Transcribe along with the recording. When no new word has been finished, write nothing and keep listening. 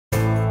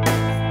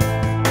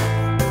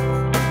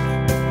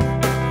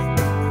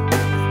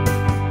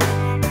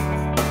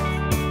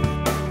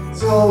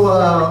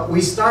So we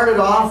started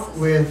off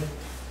with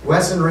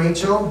Wes and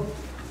Rachel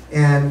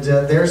and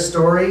their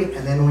story,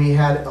 and then we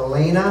had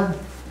Elena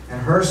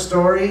and her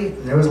story.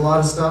 And there was a lot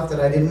of stuff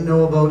that I didn't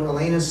know about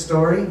Elena's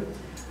story.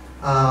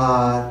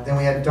 Then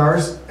we had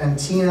Darce and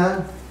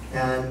Tina,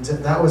 and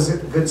that was a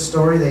good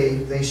story.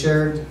 They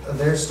shared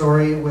their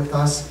story with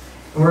us.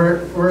 And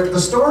the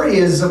story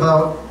is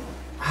about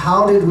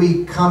how did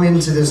we come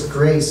into this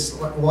grace?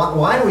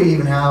 Why do we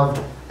even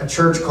have a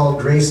church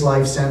called Grace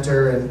Life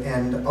Center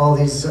and all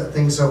these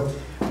things? So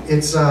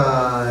it's,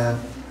 I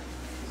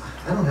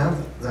don't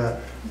have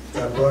that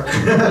book.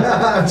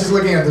 I'm just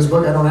looking at this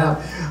book I don't have.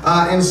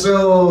 And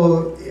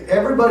so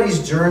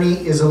everybody's journey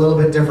is a little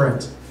bit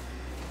different.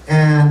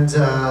 And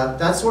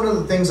that's one of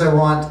the things I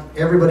want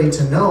everybody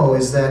to know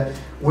is that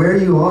where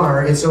you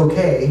are, it's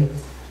okay.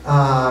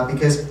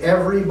 Because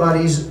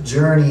everybody's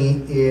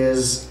journey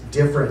is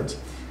different.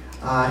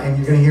 And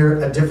you're going to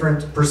hear a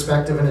different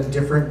perspective and a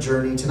different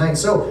journey tonight.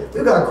 So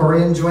we've got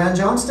Cory and Joanne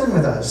Johnston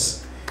with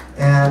us.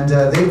 And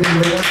they've been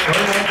with us.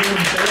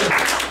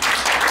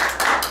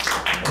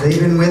 They've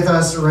been with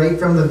us right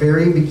from the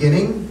very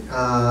beginning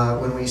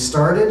when we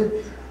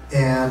started.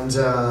 And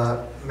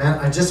man,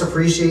 I just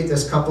appreciate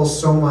this couple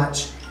so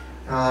much.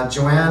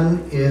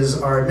 Joanne is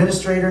our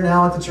administrator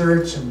now at the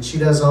church, and she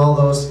does all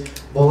those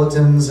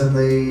bulletins and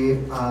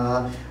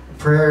the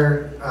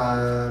prayer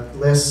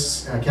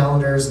lists,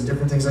 calendars, and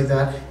different things like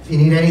that. If you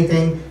need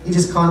anything, you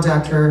just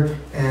contact her,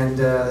 and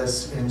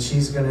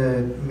she's going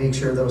to make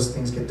sure those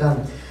things get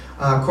done.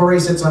 Cory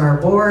sits on our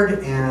board,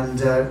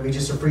 and we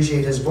just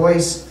appreciate his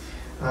voice.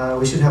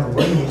 We should have a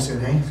board meeting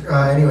soon, hey?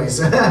 Anyways,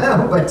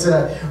 but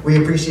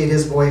we appreciate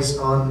his voice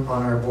on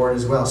our board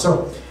as well.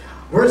 So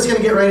we're just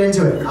going to get right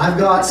into it. I've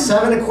got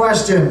 7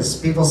 questions.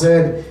 People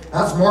said,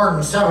 that's more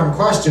than 7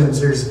 questions.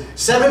 There's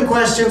 7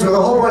 questions with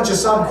a whole bunch of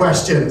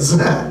sub-questions.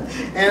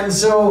 And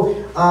so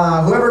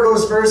whoever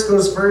goes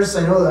first.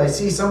 I know that I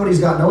see somebody's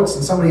got notes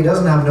and somebody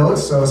doesn't have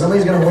notes, so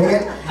somebody's going to wing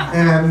it.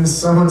 And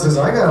someone says,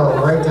 I got to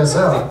write this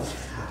out.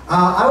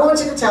 I want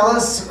you to tell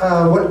us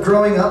what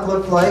growing up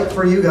looked like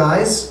for you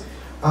guys.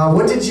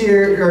 Did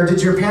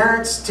your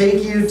parents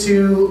take you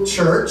to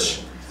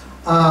church?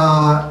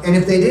 And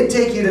if they did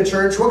take you to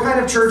church, what kind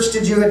of church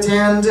did you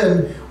attend,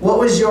 and what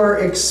was your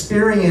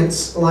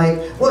experience like?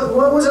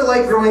 What was it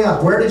like growing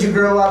up? Where did you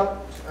grow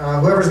up?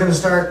 Whoever's going to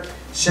start,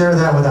 share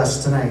that with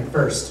us tonight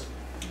first.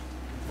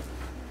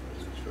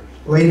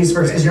 Ladies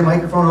first. Is your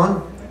microphone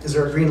on? Is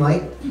there a green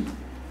light?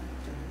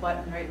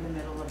 What? Right in the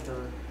middle of the...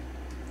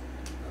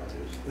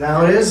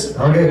 Now it is?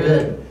 Okay,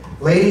 good.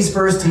 Ladies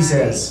first, he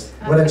says.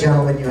 What a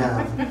gentleman you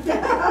have.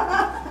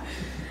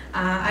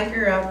 I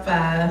grew up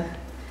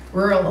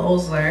rural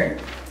Osler,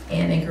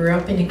 and I grew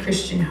up in a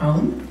Christian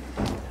home.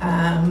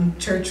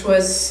 Church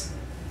was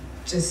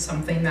just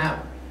something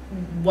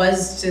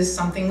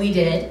we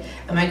did.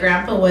 And my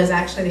grandpa was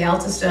actually the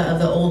Altista of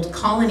the old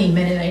Colony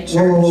Mennonite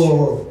Church.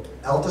 Whoa.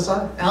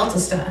 Altisa?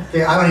 Altista.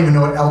 Okay, I don't even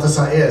know what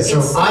Altisa is, so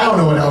if I don't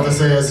know what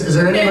Altisa is. Is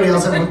there anybody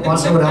else that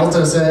wants to know what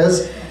Altisa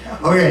is?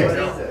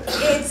 Okay.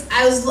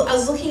 I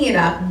was looking it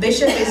up.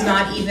 Bishop is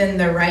not even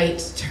the right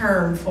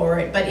term for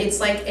it, but it's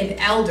like an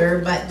elder,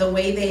 but the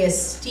way they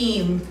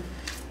esteem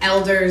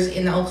elders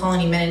in the Old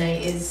Colony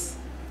Mennonite is,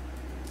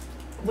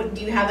 would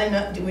you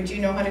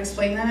know how to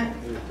explain that?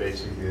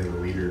 Basically the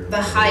leader.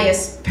 The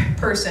highest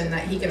person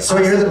that he could. So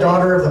you're the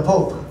daughter of the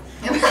Pope.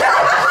 If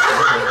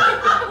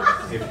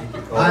you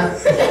could call it.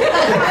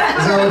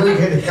 So we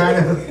could kind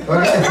of,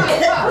 okay.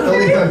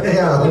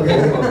 Yeah,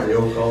 okay. The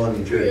Old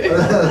Colony Church.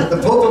 The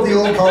Pope of the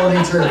Old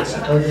Colony Church.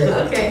 Okay.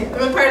 Okay,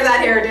 I'm a part of that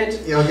heritage.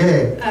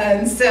 Okay.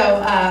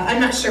 So I'm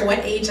not sure what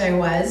age I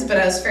was, but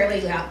I was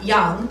fairly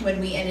young when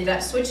we ended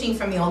up switching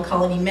from the Old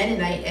Colony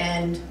Mennonite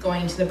and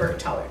going to the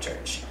Bergtaler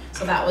Church.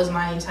 So that was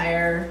my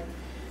entire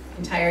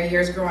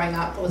years growing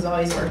up, was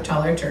always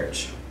Bergtaler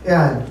Church.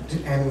 Yeah,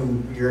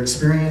 and your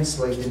experience,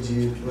 like,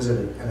 was it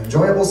an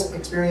enjoyable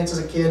experience as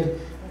a kid?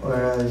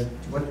 Or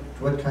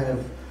what kind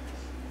of,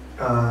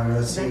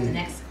 let's see. Is that the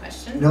next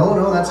question?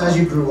 No, that's as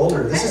you grew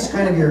older. This is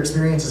kind of your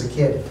experience as a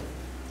kid.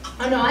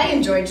 Oh no, I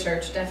enjoyed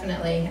church,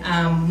 definitely.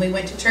 We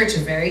went to church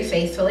very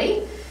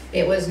faithfully.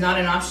 It was not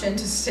an option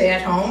to stay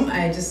at home.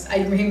 I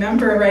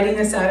remember writing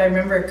this out. I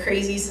remember a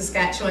crazy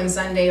Saskatchewan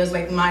Sunday. It was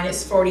like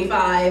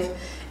 -45.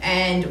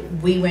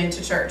 And we went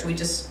to church. We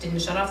just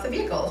didn't shut off the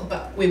vehicle,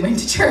 but we went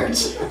to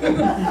church.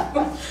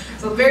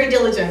 So very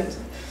diligent.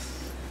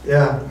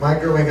 Yeah, my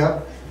growing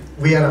up,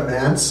 we had a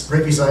manse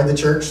right beside the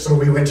church, so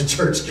we went to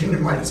church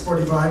during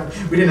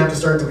 -45. We didn't have to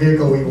start the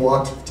vehicle. We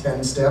walked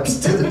 10 steps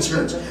to the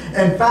church.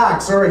 In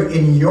fact,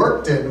 in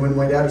Yorkton, when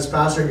my dad was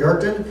pastor at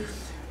Yorkton,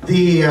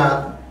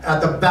 at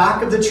the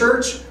back of the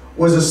church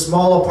was a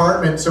small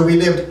apartment, so we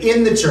lived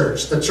in the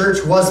church. The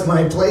church was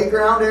my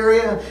playground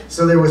area,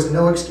 so there was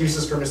no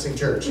excuses for missing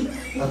church,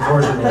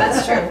 unfortunately.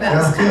 That's true.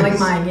 That's kind of like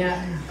mine,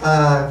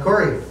 yeah.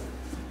 Cory?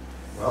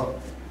 Well,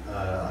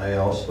 I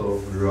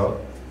also grew up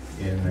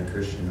in a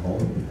Christian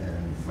home,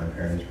 and my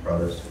parents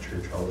brought us to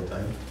church all the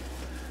time.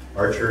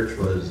 Our church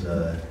was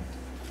a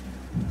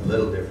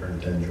little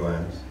different than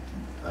Joanne's.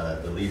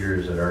 The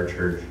leaders at our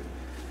church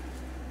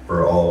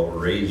were all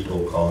raised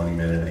Old Colony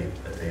Mennonite,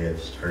 but they had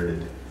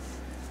started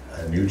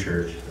a new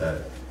church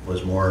that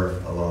was more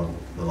along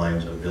the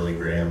lines of Billy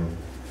Graham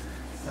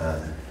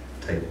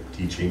type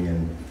teaching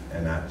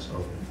and that.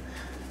 So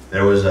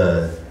there was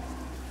the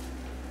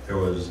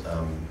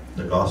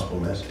gospel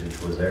message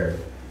was there.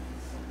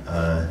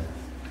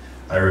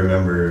 I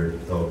remember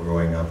though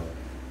growing up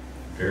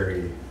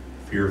very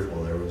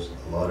fearful. There was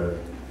a lot of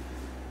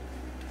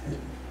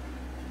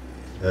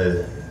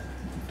the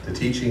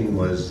teaching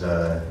was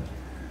a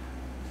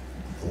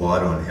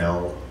lot on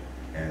hell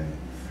and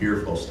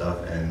fearful stuff,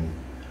 and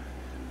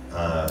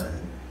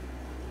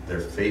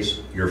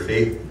your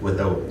faith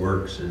without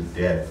works is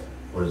dead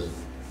was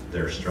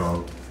their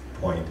strong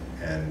point.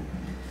 And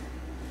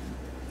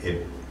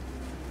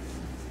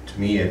to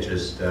me it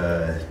just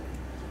I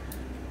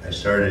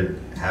started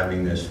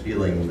having this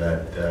feeling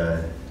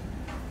that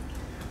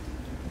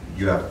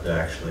you have to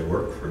actually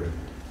work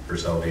for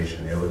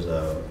salvation. It was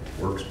a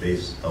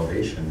works-based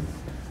salvation.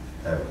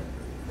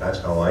 That's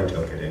how I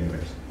took it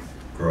anyways,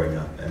 growing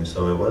up. And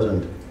so it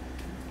wasn't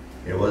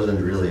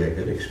really a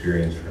good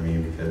experience for me,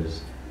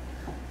 because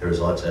there was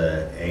lots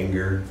of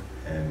anger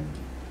and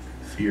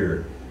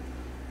fear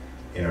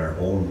in our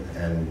home,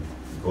 and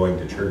going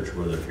to church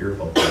was a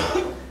fearful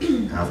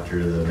thing.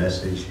 After the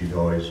message, you'd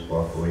always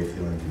walk away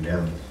feeling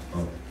condemned,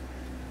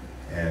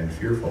 and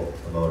fearful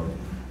about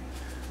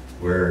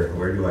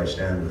where do I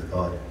stand with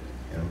God,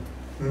 you know?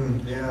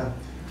 Yeah,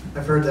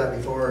 I've heard that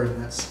before,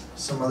 and that's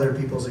some other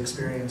people's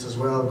experience as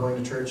well,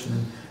 going to church and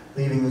then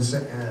leaving.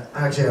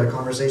 I actually had a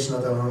conversation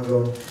not that long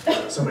ago.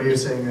 Somebody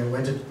was saying, I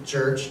went to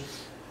church,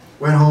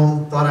 went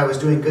home, thought I was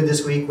doing good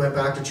this week, went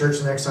back to church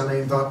the next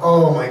Sunday and thought,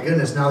 oh my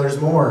goodness, now there's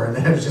more. And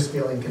then I was just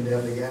feeling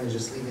condemned again, and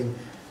just leaving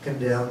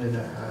condemned in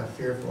a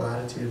fearful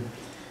attitude.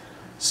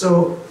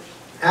 So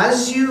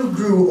as you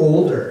grew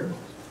older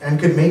and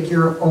could make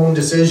your own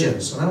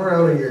decisions, so now we're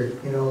out of your,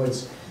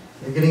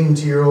 you're getting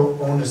into your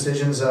own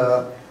decisions.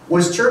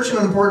 Was church an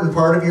important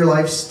part of your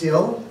life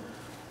still?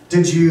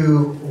 Did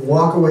you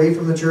walk away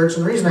from the church?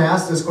 And the reason I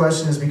ask this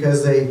question is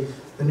because the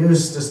new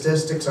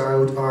statistics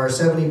are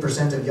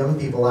 70% of young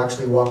people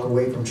actually walk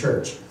away from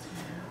church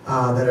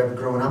that have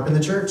grown up in the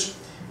church.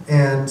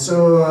 And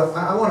so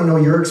I want to know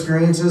your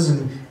experiences,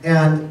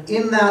 and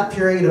in that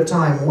period of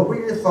time, what were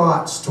your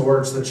thoughts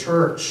towards the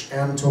church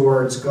and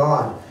towards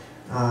God?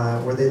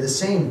 Were they the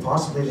same?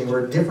 Possibly they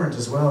were different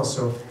as well.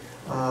 So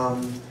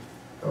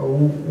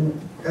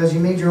as you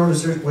made your own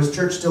decision, was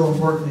church still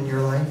important in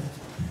your life?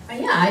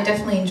 Yeah, I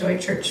definitely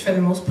enjoyed church for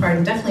the most part,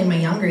 and definitely in my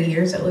younger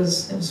years it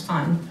was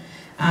fun.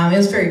 It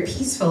was very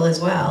peaceful as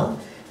well.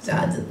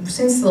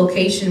 Since the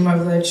location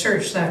of the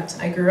church that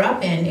I grew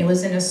up in, it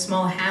was in a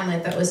small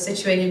hamlet that was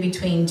situated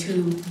between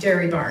two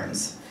dairy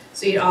barns.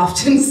 So you'd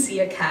often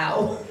see a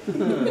cow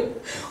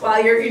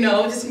while you're,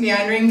 just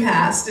meandering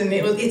past, and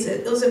it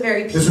was a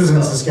very peaceful. This was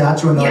in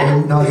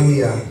Saskatchewan, not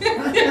India.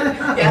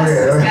 Yes,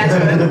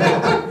 Saskatchewan.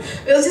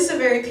 It was just a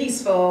very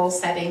peaceful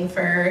setting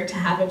to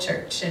have a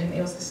church, and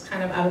it was just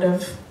kind of out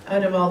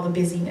of all the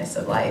busyness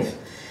of life.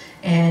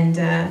 And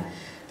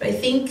but I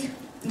think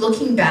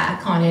looking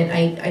back on it,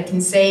 I can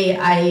say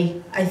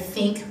I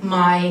think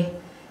my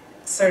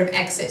sort of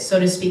exit, so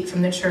to speak,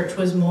 from the church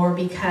was more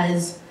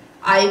because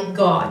I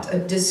got a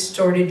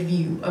distorted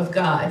view of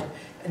God,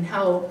 and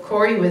how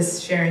Cory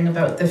was sharing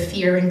about the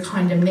fear and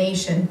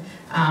condemnation.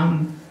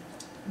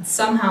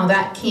 Somehow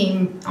that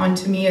came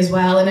onto me as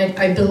well, and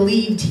I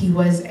believed he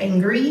was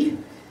angry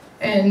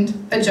and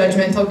a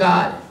judgmental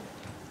God,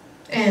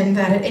 and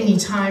that at any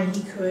time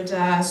he could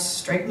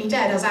strike me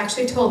dead. I was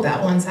actually told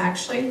that once,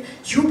 actually.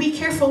 You be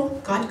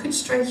careful, God could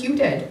strike you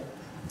dead.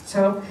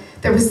 So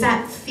there was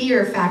that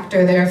fear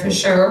factor there for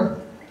sure.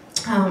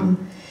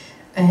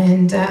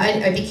 And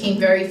I became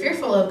very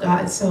fearful of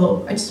God,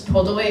 so I just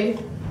pulled away.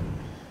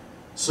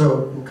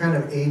 So what kind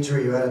of age were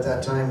you at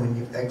that time when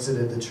you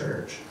exited the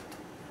church?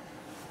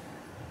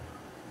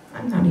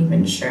 I'm not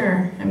even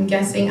sure. I'm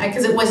guessing,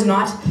 because it was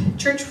not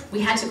church.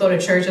 We had to go to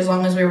church as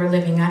long as we were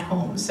living at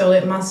home. So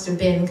it must have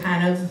been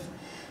kind of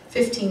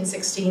 15,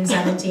 16,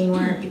 17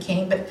 where it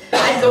became. But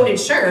I'd go to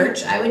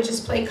church. I would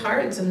just play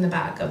cards in the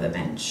back of the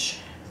bench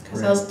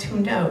because I was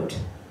tuned out.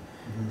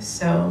 Mm-hmm.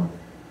 So.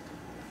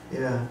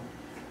 Yeah.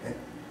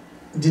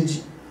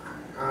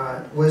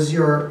 Was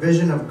your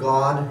vision of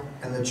God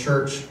and the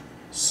church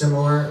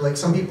similar? Like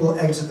some people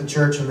exit the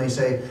church and they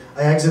say,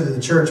 I exited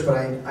the church, but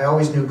I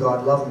always knew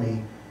God loved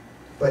me.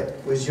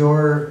 But was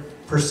your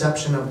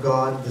perception of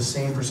God the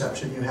same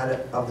perception you had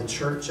of the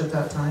church at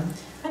that time?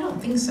 I don't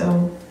think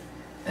so.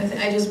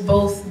 I just,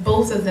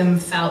 both of them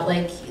felt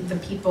like the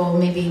people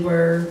maybe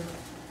were,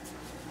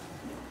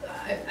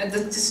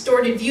 the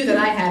distorted view that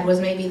I had was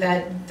maybe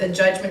that the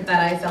judgment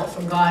that I felt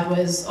from God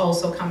was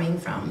also coming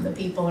from the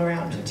people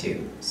around you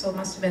too. So it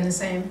must have been the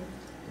same.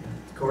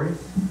 Cory?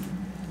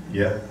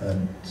 Yeah, that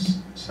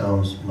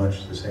sounds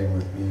much the same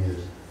with me.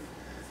 Is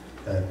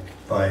that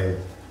by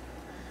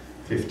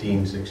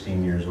 15,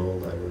 16 years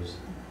old, I was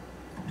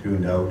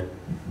tuned out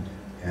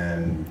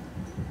and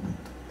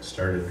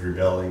started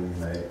rebelling.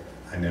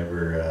 I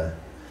never,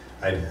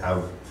 I'd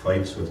have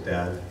fights with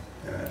Dad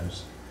And I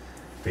was,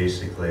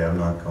 basically, I'm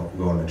not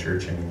going to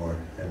church anymore.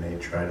 And they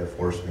try to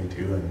force me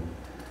to, and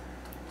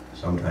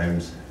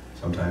sometimes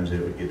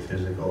it would get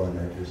physical, and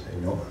I just say,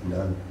 no, I'm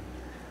done.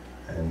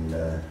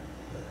 And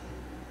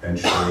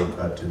eventually it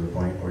got to the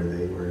point where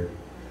they were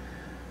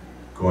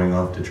going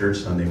off to church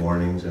Sunday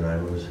mornings, and I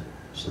was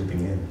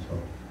sleeping in.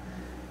 So,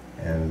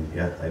 and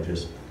yeah, I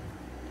just,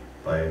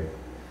 by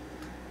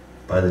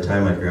the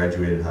time I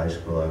graduated high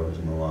school, I was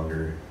no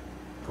longer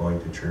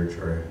going to church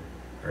or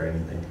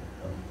anything.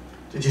 So.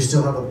 Did you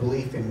still have a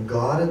belief in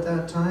God at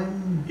that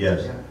time?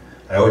 Yes. Yeah.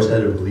 I always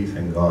had a belief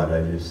in God.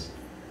 I just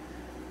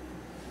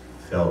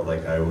felt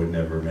like I would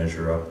never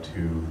measure up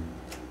to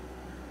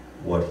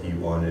what He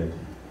wanted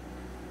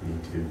me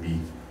to be.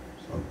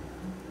 So.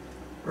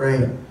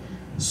 Right.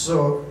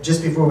 So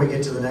just before we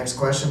get to the next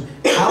question,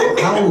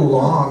 how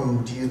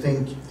long do you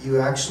think you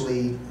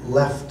actually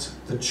left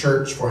the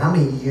church for? How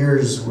many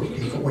years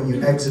when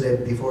you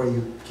exited before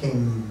you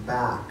came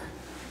back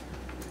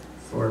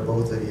for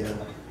both of you?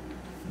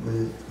 Was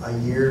it a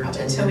year,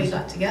 10 Until we years?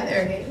 got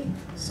together, hey,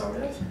 sort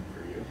of.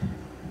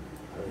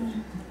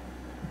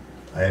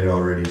 I had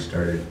already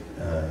started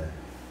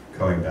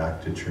coming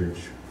back to church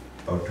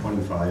about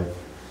 25.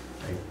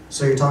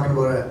 So you're talking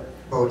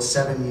about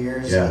 7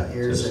 years? Yeah, 8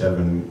 years? so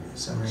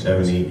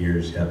seven, 8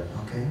 years, yeah.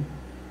 Okay.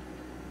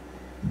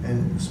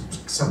 And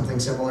something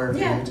similar for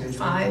Yeah, you too?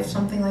 5,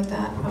 something like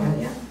that,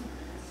 probably, yeah.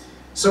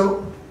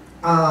 So,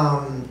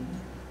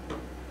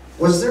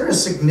 was there a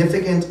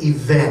significant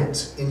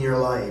event in your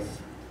life?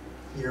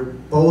 You're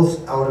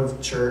both out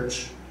of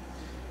church.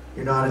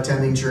 You're not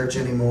attending church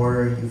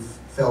anymore. You've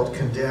felt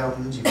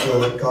condemned. You feel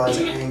like God's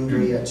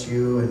angry at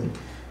you, and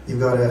you've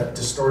got a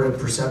distorted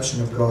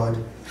perception of God.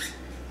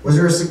 Was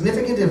there a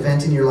significant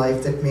event in your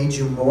life that made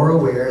you more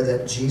aware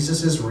that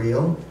Jesus is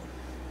real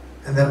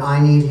and that I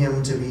need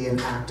Him to be an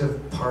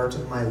active part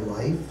of my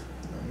life?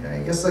 I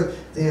guess like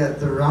the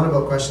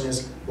roundabout question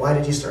is, why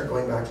did you start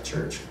going back to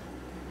church?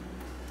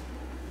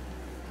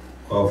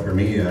 Well, for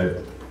me,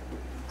 it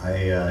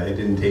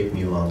didn't take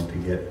me long to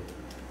get.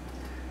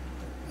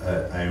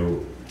 I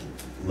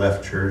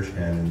left church,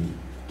 and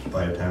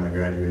by the time I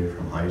graduated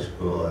from high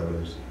school, I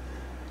was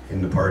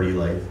in the party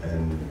life,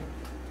 and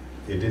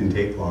it didn't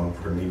take long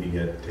for me to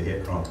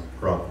hit rock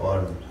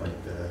bottom. Like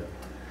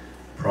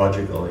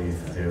prodigal,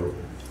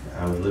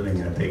 I was living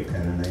in a pig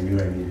pen, and I knew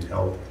I needed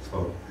help.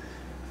 So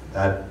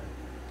I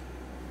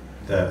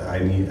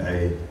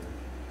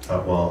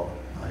thought, well,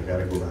 I got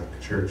to go back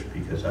to church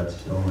because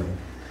that's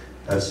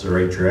the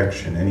right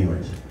direction,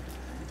 anyways.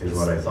 Is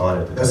what I thought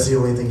at the time. That's the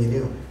only thing you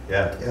knew.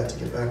 Yeah. Yeah, to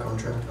get back on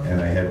track. And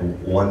I had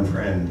one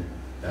friend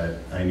that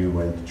I knew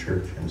went to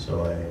church, and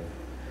so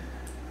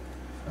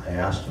I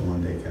asked him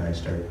one day, can I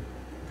start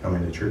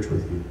coming to church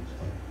with you?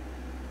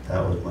 So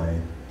that was my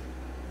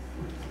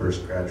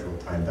first gradual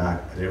time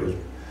back. But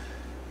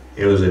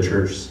it was a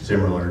church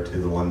similar to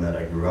the one that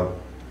I grew up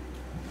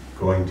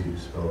going to,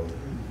 so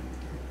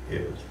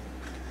it was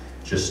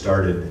just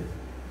started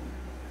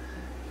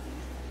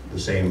the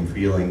same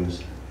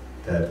feelings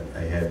that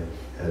I had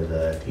as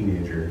a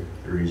teenager,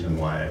 the reason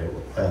why I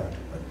left.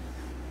 But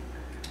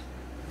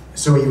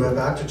so you went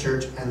back to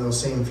church, and those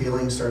same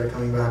feelings started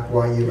coming back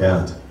while you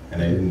left?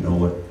 And I didn't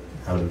know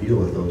how to deal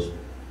with those,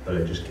 but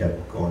I just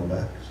kept going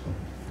back. So,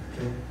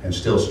 Okay. and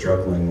still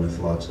struggling with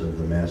lots of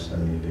the mess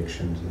and the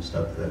addictions and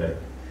stuff that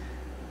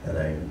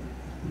I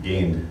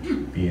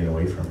gained being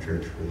away from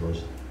church for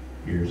those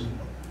years.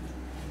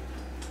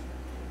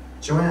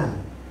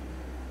 Joanne,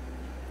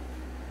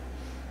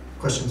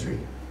 question 3.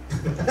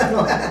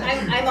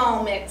 I'm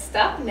all mixed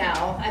up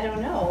now. I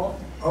don't know.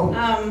 Oh,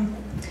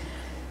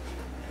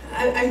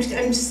 I'm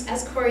just,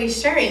 as Cory's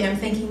sharing, I'm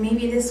thinking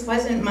maybe this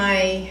wasn't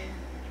my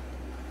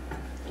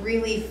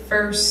really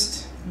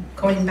first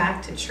going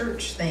back to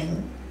church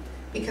thing,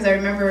 because I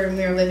remember when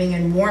we were living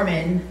in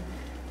Warman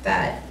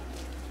that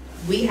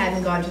we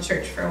hadn't gone to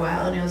church for a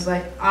while, and it was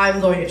like,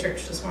 I'm going to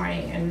church this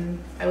morning,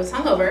 and I was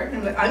hungover, and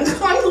I'm like, I'm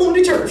going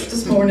to church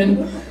this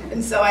morning,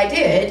 and so I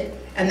did.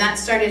 And that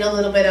started a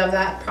little bit of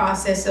that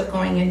process of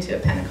going into a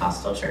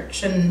Pentecostal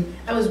church, and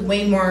that was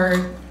way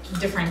more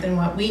different than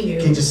what we knew.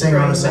 okay, just hang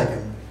on a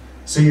second.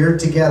 So you're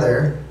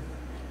together,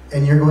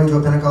 and you're going to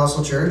a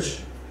Pentecostal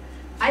church,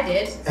 I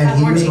did. and that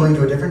he morning. was going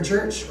to a different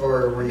church,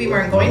 or were you? We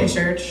weren't going to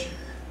church.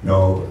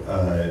 No,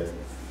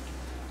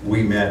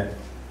 we met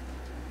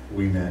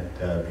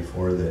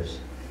before this.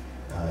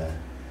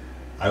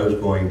 I was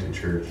going to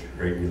church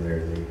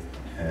regularly,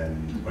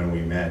 and when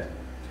we met,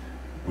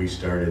 we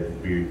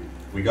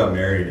got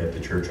married at the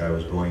church I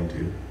was going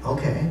to.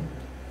 Okay.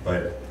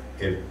 But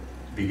it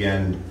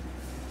began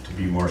to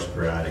be more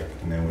sporadic,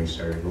 and then we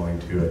started going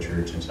to a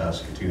church in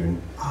Saskatoon,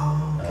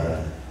 Oh,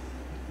 okay.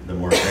 the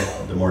more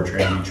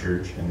trendy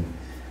church,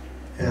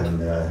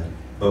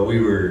 but we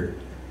were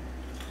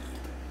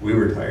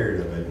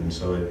tired of it, and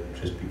so it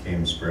just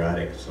became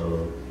sporadic.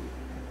 So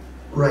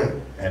Right.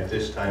 at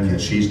this time that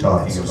she's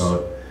talking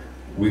about,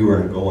 we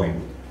weren't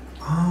going.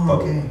 Oh,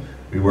 But okay.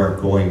 we weren't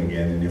going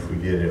again, and if we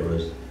did, it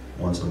was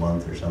once a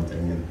month or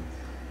something.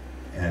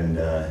 And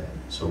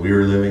so we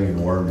were living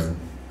in Warman,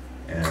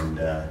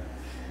 and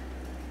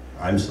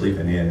I'm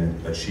sleeping in,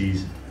 but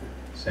she's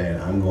saying,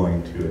 I'm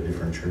going to a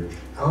different church.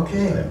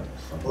 Okay.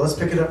 Well, let's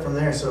pick it up from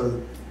there.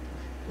 So,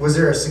 was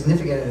there a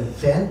significant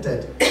event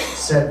that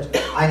said,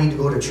 I need to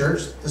go to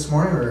church this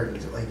morning? Or,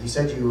 like you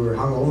said, you were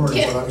hungover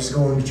and thought, I'm just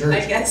going to church?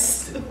 I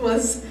guess it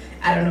was,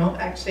 I don't know,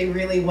 actually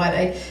really what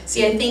I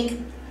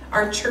think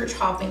our church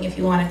hopping, if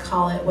you want to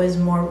call it, was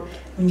more,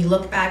 when you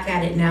look back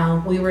at it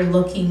now, we were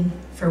looking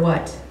for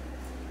what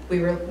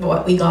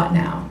we got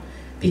now.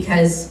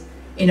 Because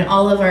in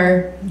all of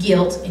our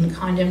guilt and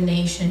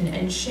condemnation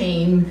and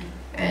shame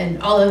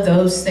and all of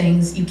those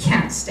things, you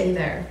can't stay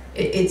there.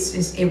 It's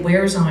just, it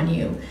wears on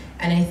you.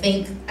 And I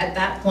think at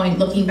that point,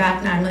 looking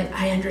back now, I'm like,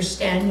 I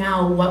understand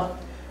now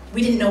what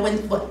we didn't know we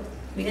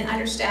didn't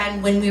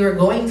understand when we were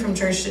going from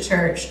church to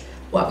church,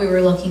 what we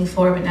were looking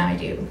for, but now I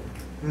do.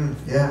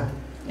 Yeah.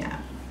 Yeah.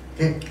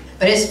 Okay.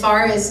 But as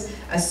far as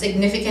a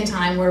significant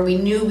time where we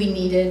knew we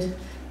needed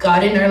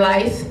God in our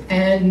life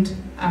and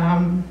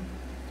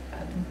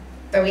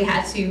that we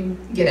had to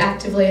get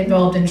actively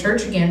involved in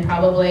church again,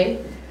 probably,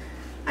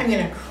 I'm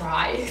gonna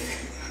cry.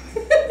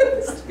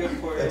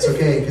 That's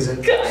okay, because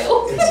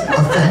Kyle. it's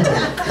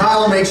authentic.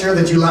 Kyle will make sure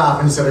that you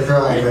laugh instead of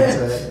cry,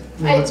 but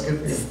that's good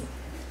for you.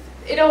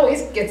 It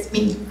always gets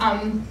me.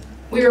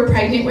 We were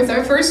pregnant with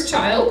our first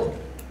child,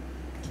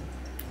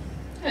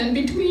 and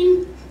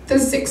between the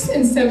 6th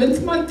and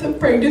 7th month of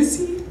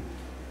pregnancy,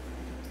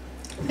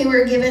 we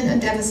were given a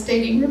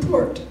devastating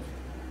report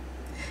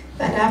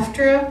that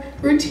after a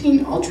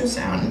routine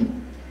ultrasound,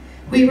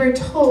 we were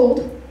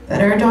told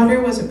that our daughter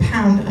was a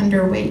pound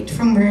underweight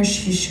from where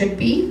she should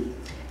be,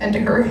 and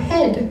her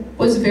head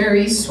was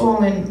very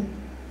swollen.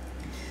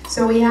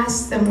 So we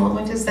asked them, well,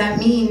 what does that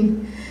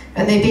mean?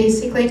 And they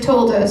basically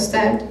told us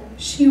that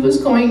she was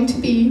going to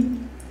be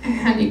a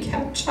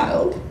handicapped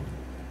child.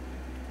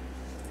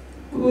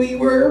 We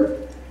were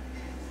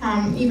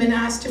even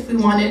asked if we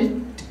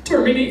wanted to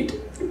terminate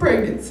the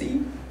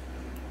pregnancy.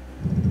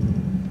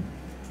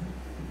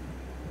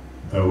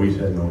 We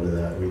said no to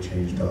that. We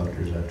changed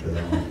doctors after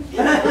that one.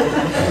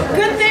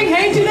 Good thing,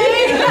 hey,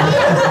 today?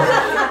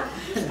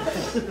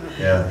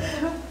 Yeah.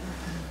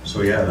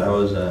 So yeah, that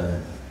was a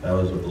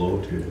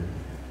blow to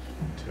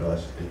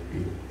us.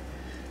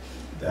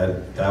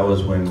 That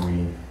was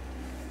when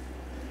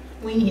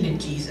We needed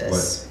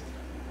Jesus.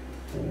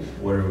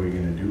 what are we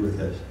going to do with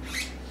this?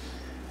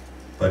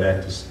 But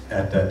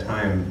at that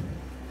time,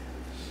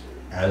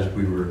 as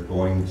we were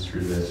going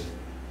through this,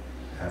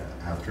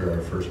 after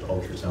our first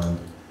ultrasound,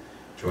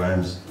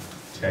 Joanne's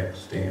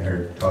texting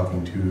or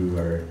talking to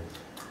our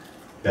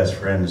best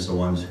friends, the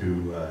ones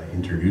who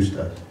introduced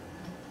us,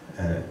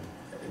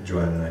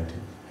 Joanne and I,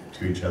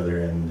 to each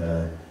other,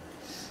 and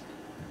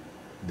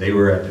they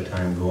were at the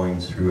time going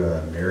through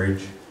a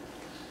marriage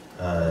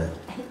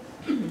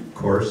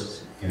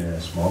course in a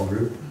small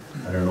group.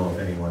 I don't know if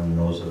anyone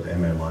knows of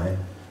MMI.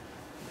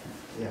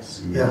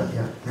 Yes. Yeah.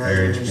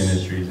 Marriage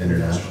Ministries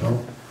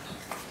International.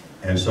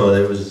 And so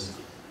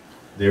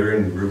they were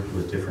in groups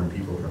with different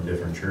people from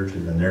different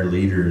churches, and their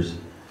leaders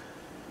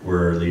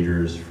were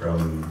leaders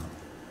from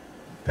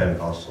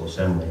Pentecostal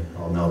Assembly,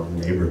 now the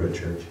neighborhood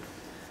church.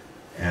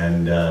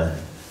 And our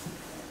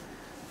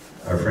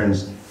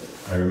friends,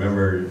 I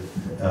remember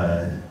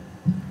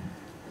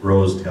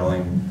Rose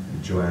telling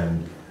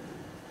Joanne,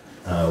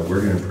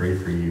 we're going to pray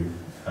for you,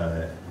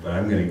 but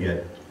I'm going to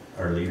get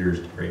our leaders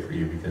to pray for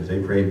you because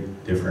they pray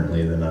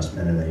differently than us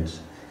Mennonites.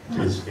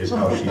 Is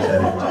how she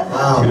said it.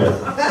 Wow.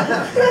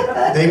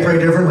 They pray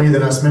differently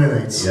than us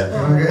Mennonites. Yeah,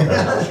 okay.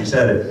 That's how she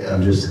said it.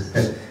 I'm just,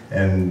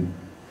 and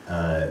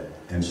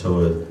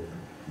so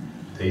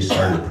they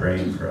started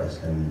praying for us,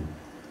 and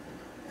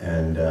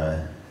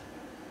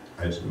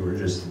we're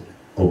just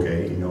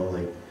okay,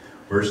 like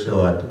we're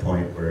still at the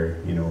point where,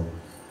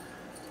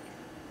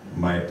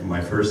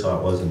 my first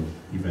thought wasn't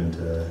even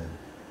to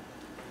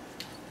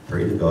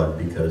pray to God,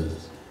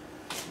 because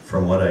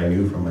from what I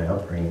knew from my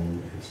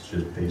upbringing, it's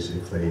just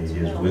basically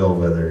His will,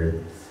 whether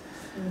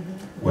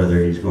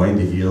He's going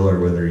to heal or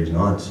whether He's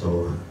not.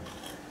 So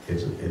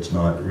it's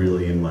not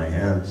really in my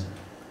hands.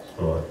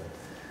 So,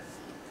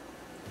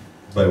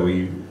 but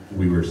we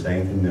were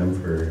thanking them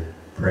for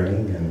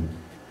praying, and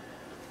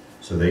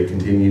so they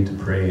continued to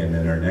pray. And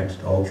then our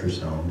next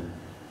ultrasound,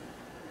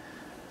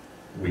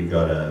 we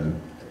got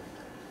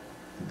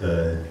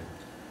the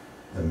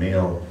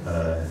male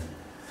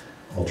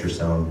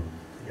ultrasound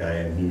guy,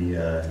 and he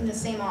In the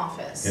same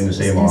office. in the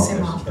same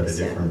office, but a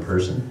different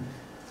person.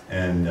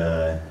 And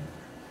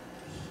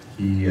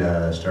he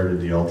started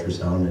the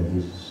ultrasound, and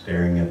he's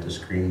staring at the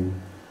screen,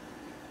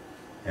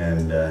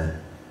 and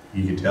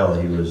you could tell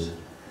he was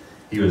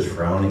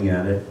frowning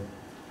at it,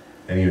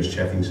 and he was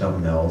checking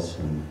something else,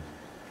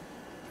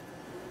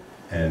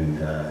 and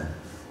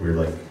we were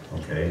like,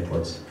 okay,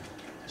 what's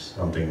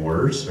something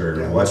worse, or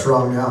Yeah, what's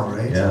wrong now,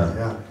 right?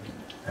 Yeah.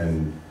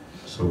 And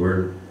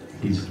so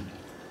he's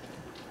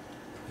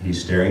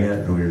staring at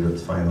it, and we were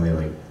finally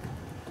like,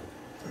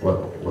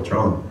 what's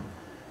wrong?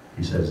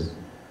 He says,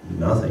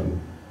 nothing.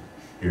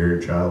 Your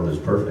child is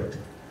perfect.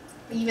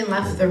 We even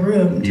left the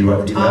room He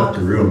left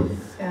the room.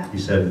 Yeah. He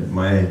said,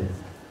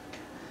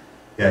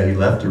 he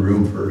left the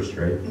room first,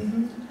 right?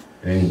 Mm-hmm.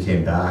 And then he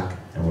came back,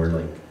 and we're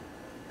like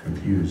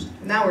confused.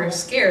 Now we're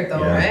scared though,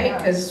 Yeah. right?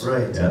 Because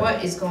Right. Yeah.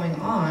 what is going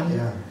on?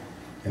 Yeah.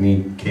 And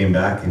he came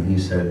back and he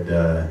said,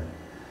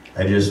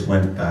 I just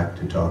went back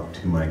to talk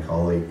to my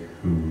colleague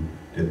who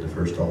did the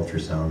first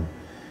ultrasound.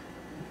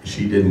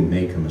 She didn't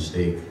make a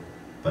mistake,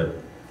 but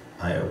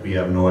we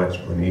have no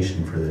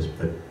explanation for this,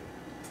 but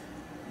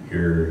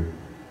your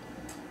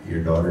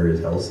daughter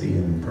is healthy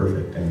and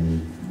perfect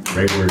and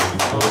right where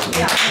she's supposed to be.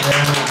 Yeah.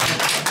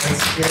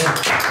 That's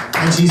good.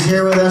 And she's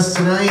here with us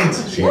tonight.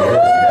 She is,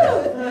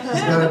 yeah.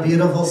 She's got a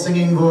beautiful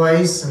singing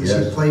voice, and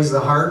Yes. she plays the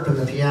harp and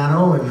the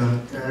piano,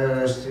 and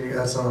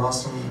that's an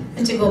awesome.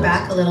 And to go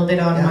back a little bit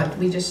on Yeah. what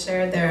we just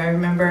shared there, I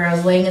remember I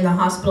was laying in the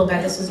hospital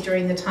bed. This was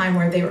during the time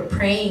where they were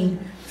praying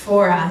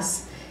for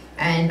us.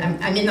 And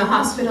I'm in the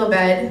hospital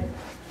bed,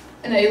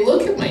 and I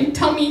look at my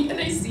tummy, and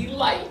I see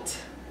light.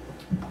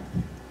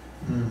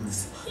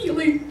 It's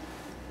healing.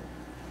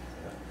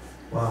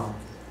 Wow.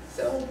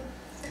 So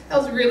that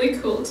was a really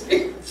cool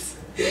experience.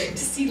 To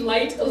see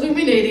light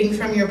illuminating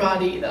from your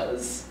body. That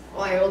was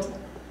wild.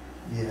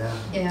 Yeah.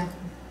 Yeah.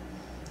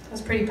 That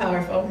was pretty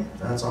powerful.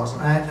 That's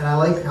awesome. And I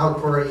like how,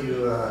 Cory,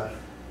 you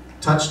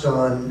touched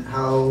on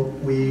how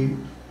we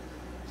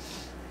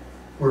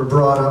were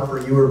brought up, or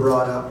you were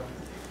brought up,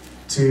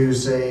 to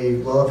say,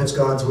 well, if it's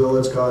God's will,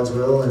 it's God's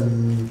will,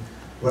 and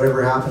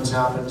whatever happens,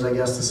 happens. I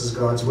guess this is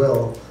God's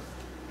will.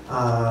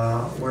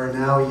 Where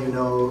now you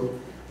know,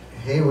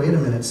 hey, wait a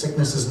minute,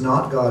 sickness is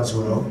not God's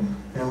will,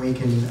 and we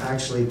can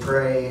actually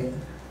pray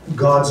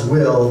God's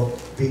will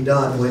be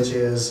done, which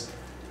is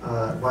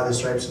by the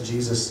stripes of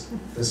Jesus,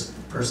 this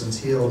person's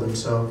healed. And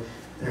so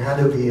there had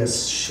to be a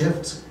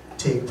shift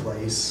take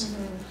place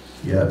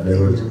Yeah, there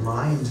in was your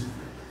mind.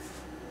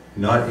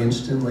 not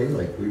instantly,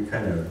 like we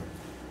kind of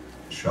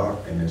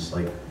shocked, and it's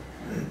like,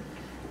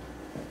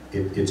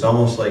 it's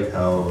almost like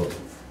how,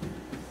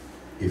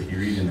 if you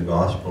read in the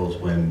Gospels,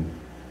 when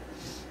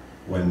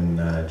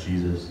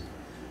Jesus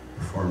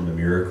performed the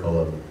miracle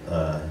of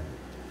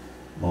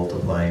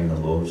multiplying the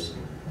loaves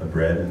of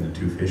bread and the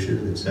 2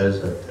 fishes, it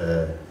says that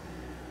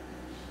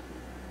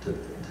the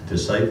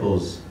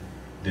disciples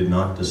did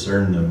not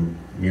discern the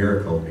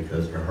miracle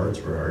because their hearts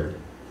were hard.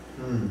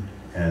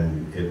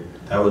 And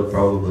that was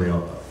probably,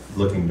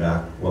 looking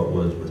back, what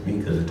was with me,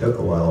 because it took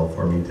a while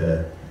for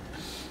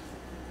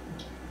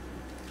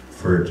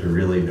it to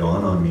really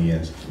dawn on me,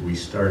 and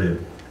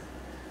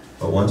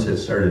but once it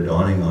started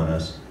dawning on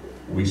us,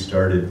 we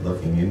started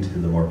looking into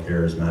the more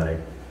charismatic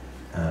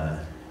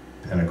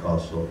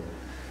Pentecostal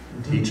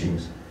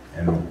teachings,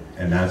 and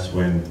that's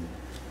when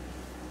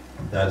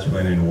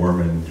in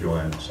Cory,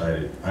 Joanne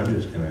decided, I'm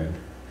just going to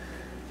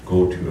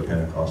go to a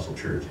Pentecostal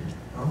church.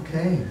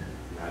 Okay.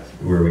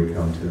 Where we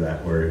come to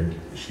that, where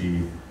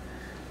she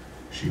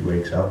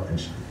wakes up and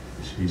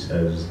she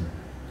says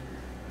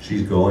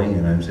she's going,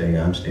 and I'm saying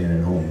I'm staying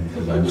at home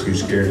because I'm too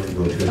scared to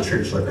go to a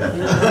church like that.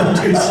 I'm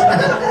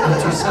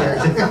too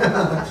scared.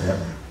 Yeah.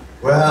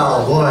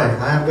 Well, boy,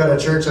 I've got a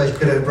church I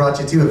could have brought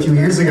you to a few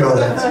years ago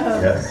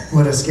that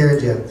would have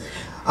scared you.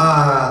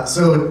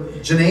 So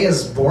Janae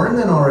is born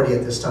then already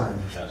at this time?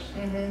 Yes.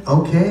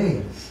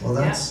 Okay. Well,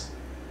 that's...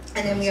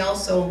 And then we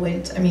also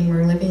went,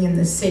 we're living in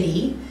the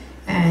city,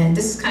 and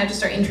this is kind of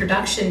just our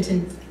introduction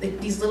to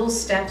these little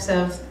steps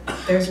of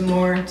there's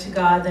more to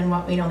God than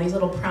what we know, these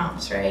little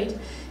prompts, right?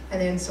 And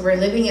then, so we're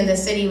living in the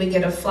city, we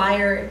get a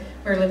flyer,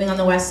 we're living on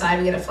the west side,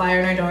 we get a flyer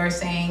on our door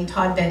saying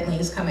Todd Bentley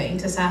is coming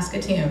to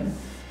Saskatoon.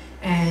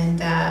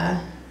 And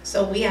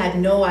so we had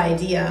no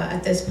idea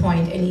at this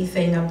point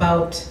anything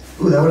about...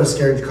 Ooh, that would have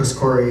scared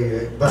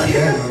Cory back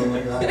then. Oh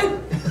my God.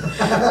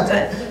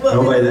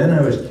 No, by then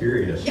I was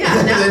curious. Yeah,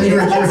 now Then you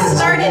were it curious.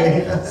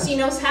 started.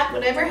 So,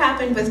 whatever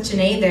happened with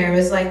Janae there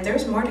was like,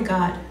 there's more to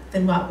God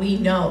than what we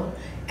know.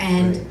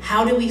 And Right.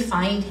 how do we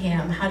find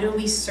Him? How do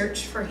we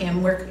search for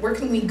Him? Where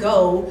can we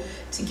go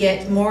to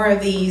get more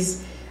of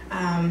these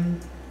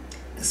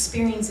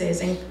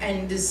experiences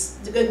and this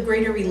good,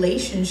 greater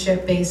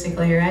relationship,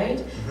 basically,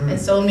 right? And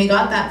so when we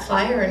got that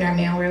flyer in our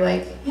mail, we're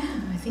like, yeah,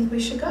 I think we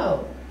should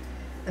go.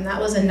 And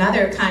that was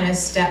another kind of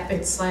step.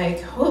 It's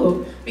like,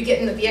 oh, we get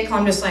in the vehicle,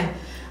 I'm just like,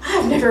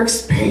 I've never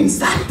experienced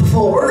that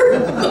before.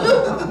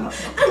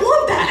 I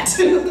want that.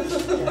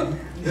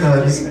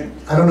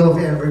 I don't know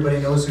if everybody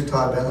knows who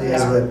Todd Bentley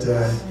is, but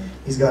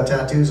he's got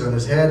tattoos on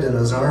his head and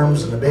his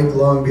arms and a big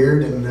long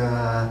beard, and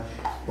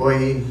boy,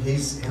 he can be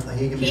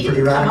He pretty didn't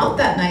come radical. out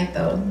that night,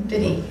 though,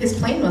 did he? His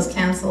plane was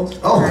canceled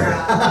Oh.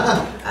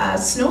 for a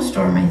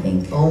snowstorm, I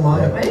think. Oh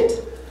my. Right?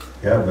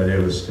 Yeah, but it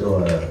was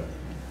still a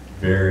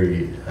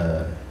very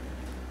It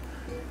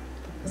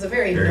was a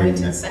very Very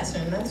anointed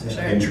session, that's for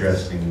sure.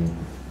 interesting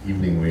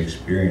evening. We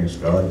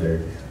experienced God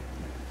there,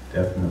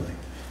 definitely.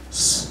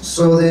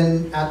 So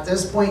then, at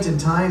this point in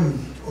time,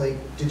 like,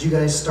 did you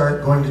guys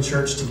start going to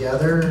church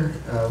together?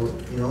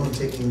 And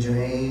taking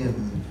Janae,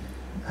 and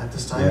at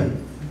this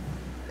time,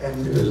 It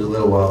was a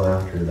little while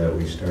after that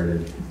we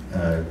started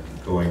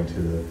going to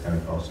the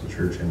Pentecostal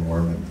church in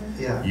Mormon.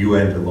 Yeah. You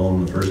went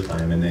alone the first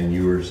time, and then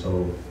you were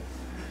so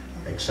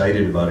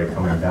excited about it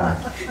coming back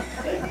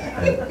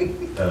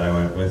that I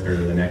went with her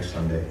the next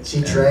Sunday.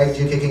 She dragged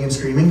you kicking and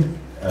screaming?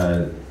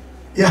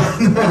 Yeah.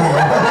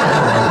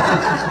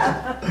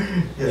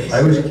 Yes.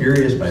 I was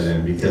curious by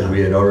then because we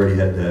had already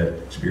had the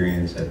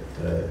experience at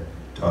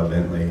Todd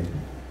Bentley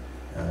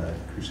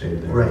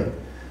crusade there. Right.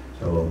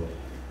 So,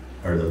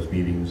 or those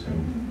meetings,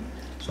 and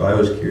so I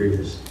was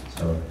curious.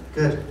 So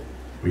good.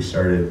 We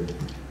started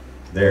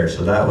there.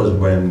 So that was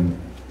when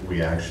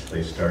we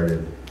actually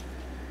started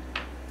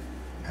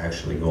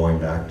going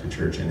back to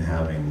church and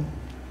having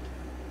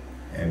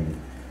and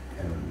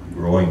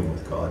growing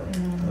with God.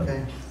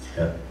 Okay.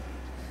 Yeah.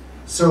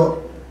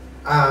 So,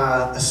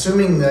 I'm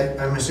assuming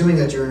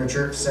that you're in a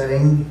church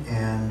setting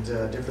and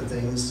different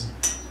things.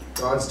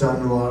 God's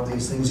done a lot of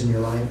these things in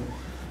your life.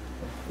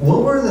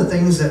 What were the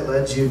things that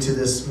led you to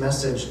this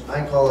message?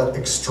 I call it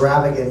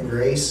extravagant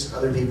grace.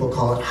 Other people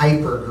call it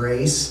hyper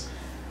grace.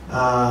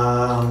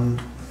 I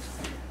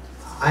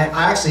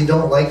actually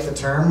don't like the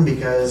term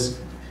because,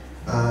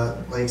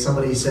 like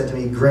somebody said to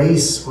me,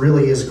 grace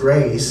really is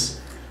grace.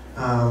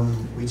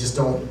 We just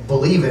don't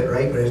believe it,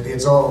 right? But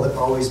it's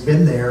always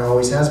been there,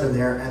 always has been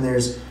there, and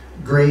there's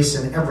grace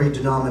in every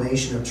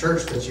denomination of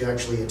church that you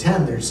actually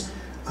attend. There's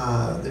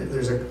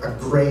a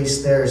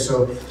grace there.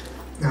 So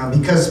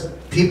because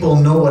people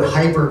know what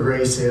hyper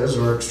grace is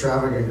or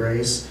extravagant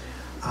grace,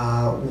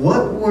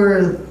 what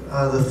were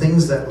the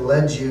things that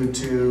led you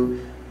to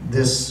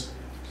this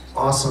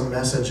awesome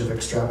message of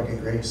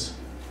extravagant grace?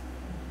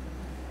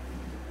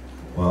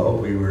 Well,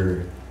 we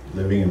were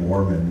living in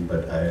Warman,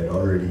 but I had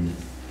already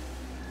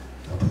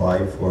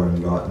applied for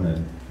and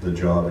gotten the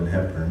job in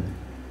Hepburn,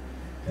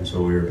 and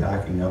so we were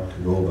packing up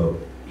to go. But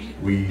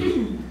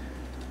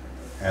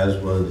as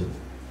was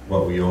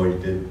what we always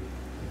did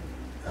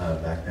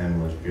back then,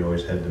 was we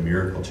always had the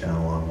Miracle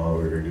Channel on while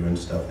we were doing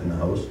stuff in the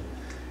house.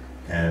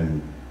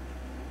 And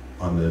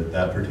on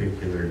that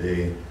particular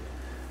day,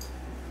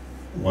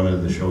 one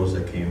of the shows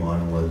that came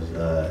on was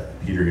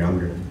Peter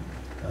Youngren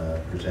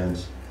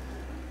Presents,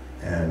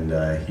 and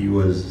he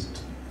was,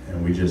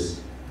 and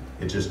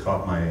it just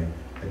caught my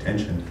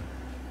attention,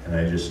 and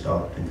I just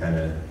stopped and kind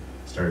of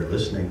started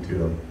listening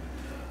to him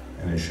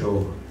and his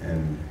show,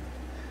 and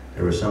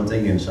there was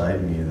something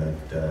inside me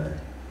that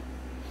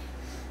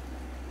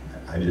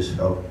I just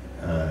felt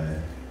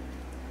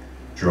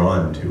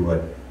drawn to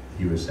what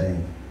he was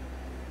saying.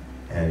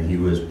 And he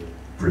was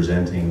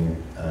presenting,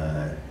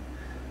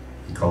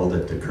 he called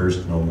it the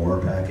Cursed No More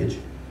package.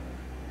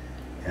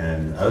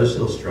 And I was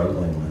still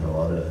struggling with a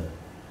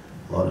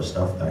lot of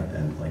stuff back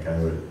then. Like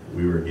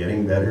we were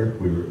getting better.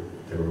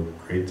 There were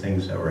great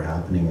things that were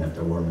happening at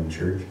the Warman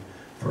Church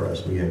for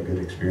us. We had good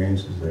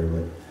experiences there,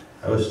 but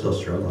I was still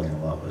struggling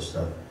a lot with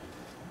stuff.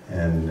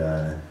 And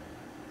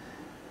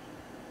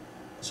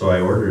so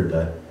I ordered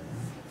that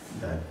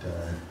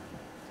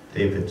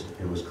tape.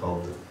 It was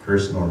called the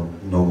Cursed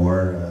No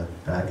More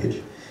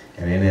package,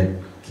 and in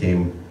it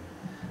came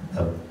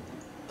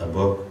a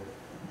book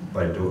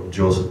by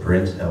Joseph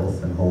Prince,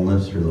 Health and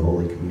Wholeness Through the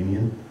Holy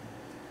Communion.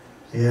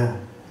 Yeah,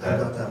 I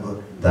got that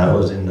book. That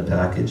was in the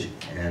package,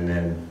 and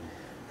then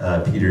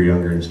Peter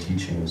Youngren's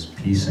teachings,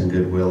 Peace and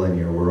Goodwill in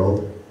Your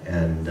World,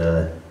 and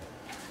The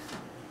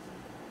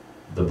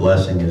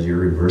Blessing is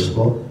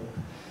Irreversible.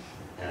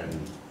 And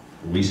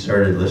we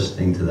started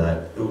listening to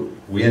that.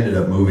 We ended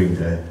up moving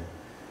to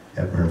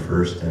Hepburn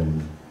first,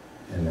 and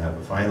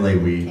finally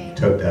we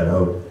took that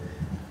out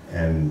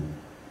and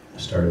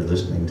started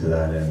listening to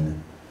that,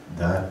 and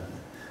that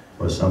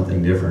was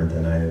something different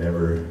than I had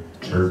ever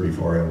heard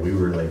before. And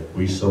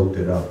we soaked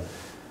it up.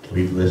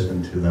 We'd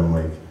listened to them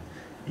like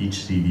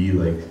each CD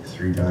like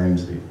 3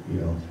 times,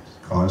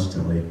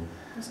 constantly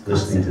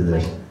listening to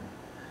this.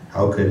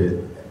 How could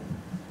it?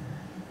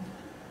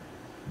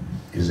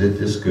 Is it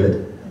this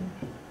good?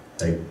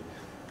 Like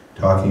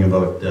talking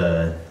about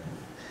the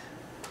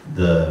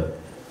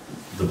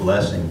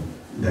blessing,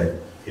 that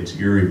it's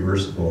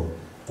irreversible.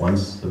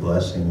 Once the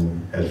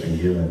blessing has been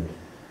given,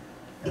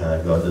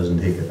 God doesn't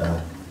take it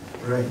back.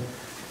 Right.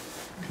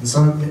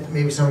 And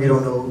maybe some of you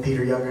don't know who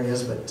Peter Youngren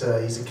is, but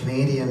he's a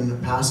Canadian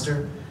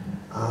pastor.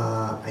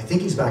 I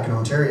think he's back in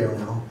Ontario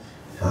now,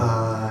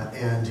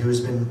 and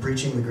who's been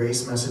preaching the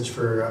grace message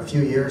for a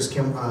few years.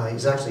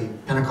 He's actually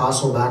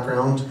Pentecostal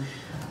background,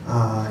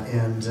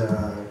 and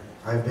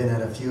I've been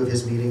at a few of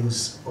his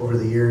meetings over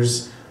the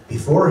years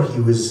before he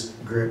was,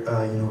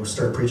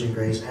 started preaching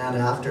grace and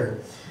after.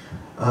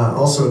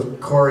 Also,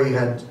 Cory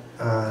had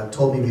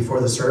told me before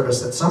the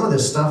service that some of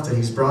this stuff that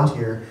he's brought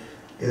here,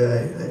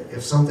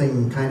 if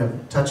something kind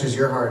of touches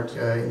your heart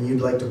and you'd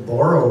like to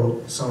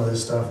borrow some of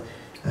this stuff,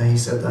 he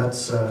said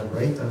that's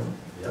right.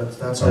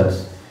 That's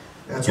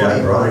why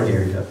he brought it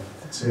here. Yeah.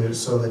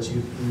 So that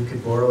you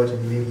could borrow it,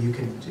 and maybe you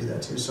could do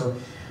that too. So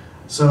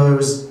it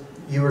was,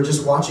 you were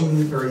just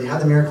watching, or you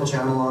had the Miracle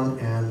Channel on,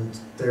 and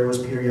there was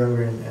Peter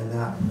Youngren, and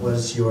that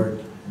was your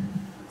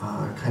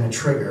kind of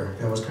trigger.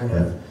 That was kind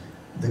of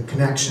the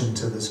connection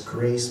to this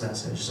grace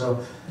message.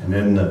 So, and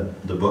then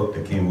the book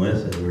that came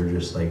with it, we were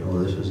just like, oh,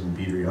 this isn't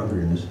Peter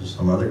Youngren, this is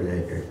some other guy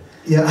here.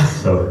 Yeah.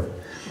 So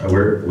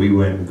we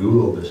went and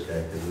Googled this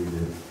guy because we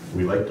didn't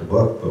we liked the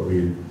book, but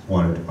we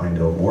wanted to find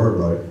out more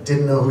about it.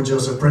 Didn't know who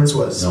Joseph Prince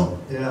was. No.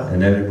 Yeah.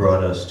 And then it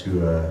brought us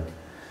to a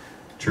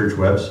church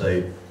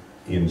website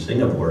in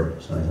Singapore.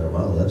 So I thought,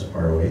 wow, that's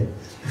far away.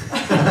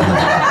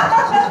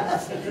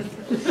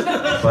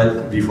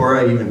 But before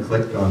I even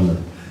clicked on the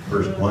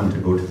first one to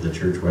go to the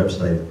church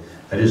website,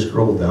 I just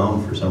scrolled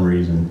down for some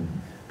reason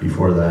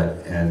before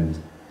that, and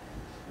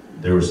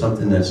there was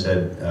something that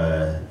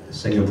said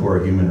Singapore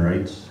Human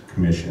Rights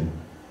Commission.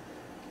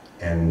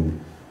 And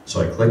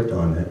so I clicked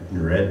on it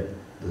and read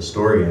the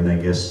story, and I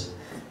guess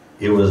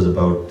it was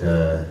about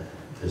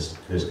this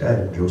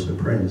guy, Joseph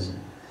Prince.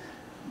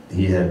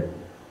 He had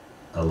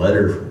a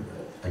letter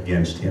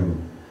against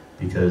him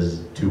because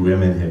 2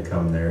 women had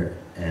come there,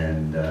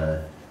 and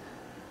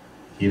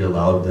he'd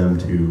allowed them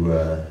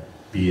to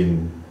be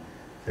in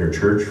their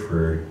church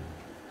for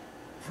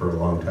a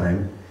long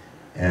time,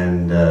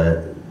 and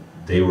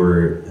they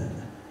were,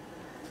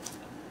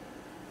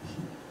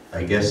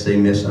 I guess they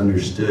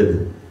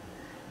misunderstood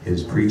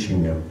his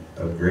preaching of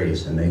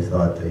grace, and they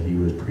thought that he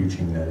was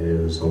preaching that it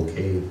was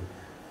okay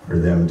for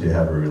them to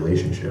have a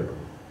relationship.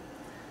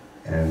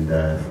 And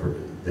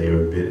they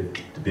had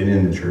been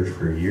in the church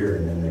for a year,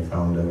 and then they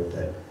found out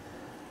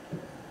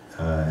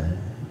that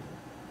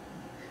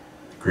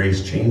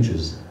grace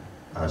changes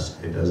us.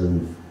 It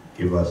doesn't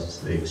give us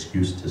the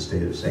excuse to stay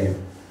the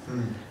same.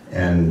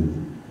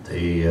 And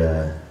they,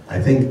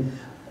 I think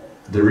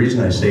the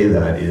reason I say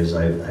that is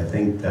I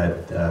think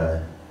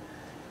that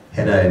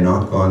had I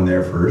not gone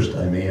there first,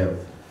 I may have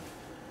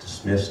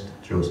dismissed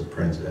Joseph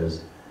Prince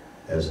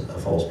as a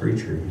false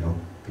preacher, you know,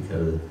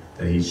 because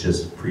that he's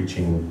just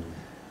preaching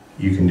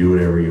you can do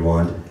whatever you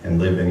want and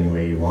live any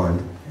way you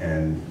want,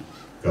 and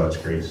God's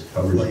grace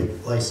covers you.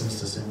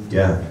 License to sin.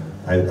 Yeah,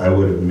 I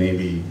would have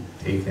maybe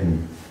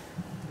taken.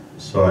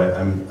 So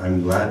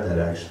I'm glad that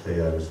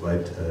actually I was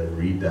led to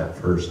read that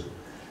first. And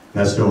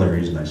that's the only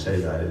reason I say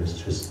that,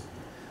 is just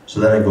so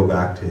that I go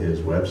back to his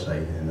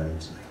website, and I'm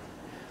just like,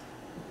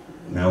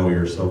 now we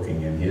are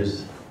soaking in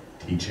his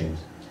teachings,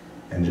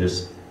 and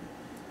just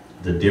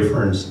the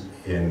difference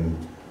in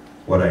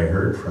what I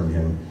heard from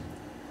him,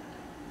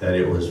 that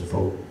it was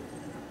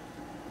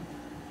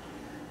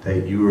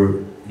that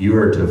you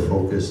are to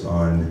focus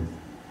on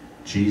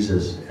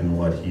Jesus and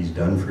what he's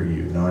done for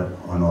you, not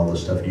on all the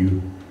stuff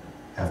you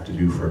have to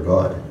do for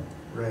God.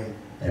 Right.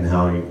 And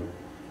how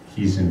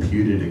he's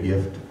imputed a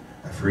gift,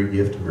 a free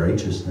gift of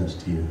righteousness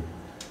to you,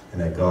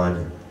 and that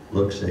God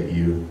looks at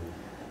you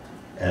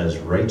as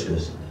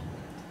righteous.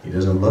 He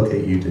doesn't look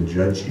at you to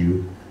judge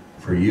you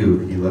for you.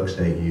 He looks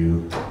at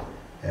you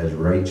as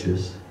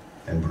righteous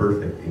and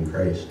perfect in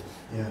Christ.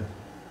 Yeah.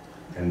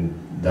 And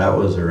that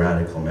was a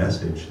radical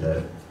message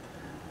that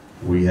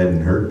we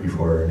hadn't heard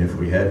before, and if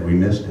we had, we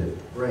missed it.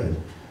 Right.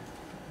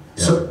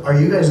 Yeah. So are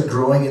you guys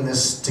growing in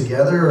this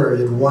together, or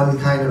did one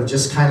kind of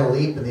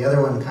leap and the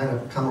other one kind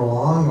of come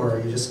along, or are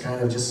you just kind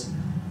of just...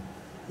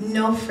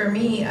 No, for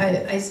me,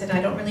 I said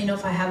I don't really know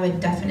if I have a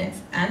definite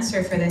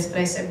answer for this, but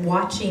I said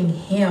watching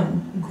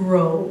him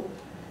grow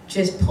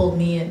just pulled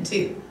me in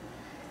too.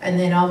 And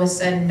then all of a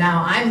sudden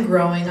now I'm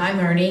growing, I'm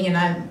earning, and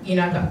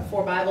I've got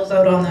 4 Bibles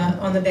out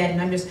on the bed,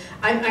 and I'm just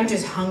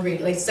hungry.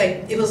 Like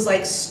it was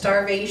like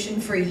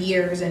starvation for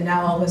years, and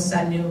now all of a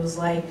sudden it was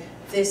like,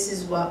 this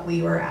is what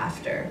we were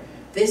after.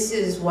 This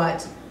is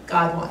what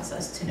God wants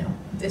us to know.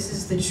 This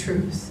is the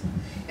truth.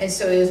 And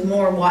so it was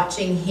more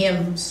watching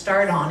him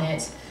start on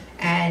it,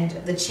 and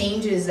the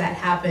changes that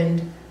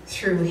happened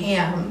through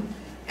him,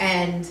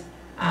 and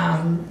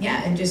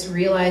and just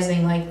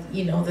realizing, like,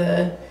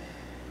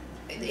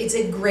 it's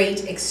a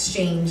great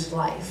exchange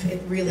life.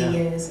 It really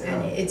is.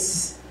 And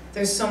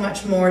there's so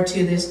much more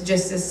to this,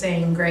 just as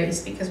saying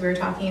grace, because we were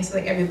talking, it's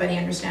like everybody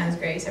understands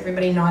grace.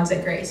 Everybody nods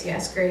at grace.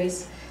 Yes,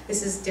 grace.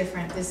 This is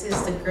different. This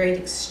is the great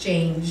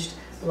exchanged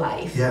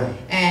life. Yeah,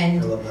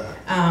 and I love that.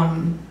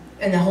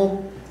 And the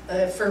whole,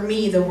 for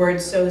me, the word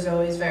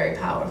sozo is very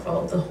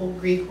powerful. The whole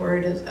Greek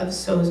word of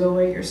sozo,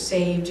 where you're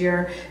saved,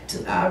 you're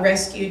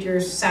rescued,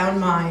 you're sound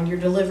mind, you're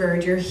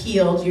delivered, you're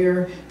healed,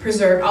 you're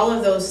preserved. All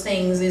of those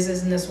things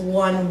is in this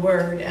one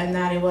word, and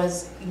that it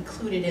was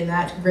included in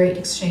that great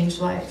exchange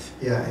life.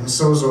 Yeah, and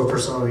sozo, for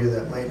some of you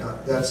that might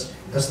not, that's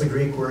the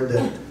Greek word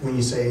that when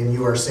you say, and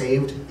you are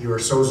saved, you are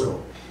sozo.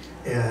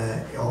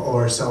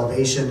 Or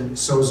salvation,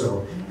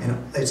 sozo, and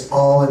it's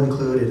all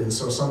included. And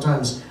so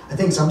I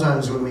think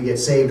sometimes when we get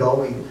saved, all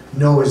we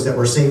know is that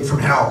we're saved from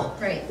hell.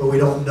 Right. But we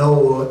don't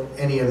know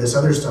any of this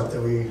other stuff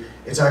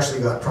it's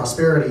actually got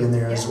prosperity in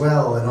there as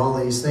well, and all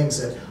these things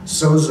that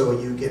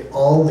sozo, you get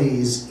all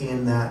these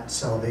in that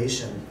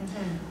salvation.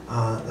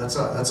 Mm-hmm.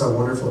 That's a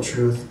wonderful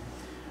truth.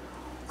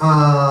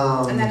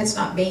 And then it's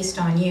not based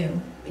on you,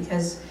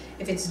 because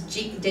if it's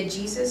did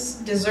Jesus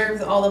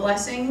deserve all the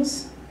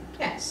blessings?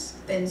 Yes.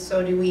 Then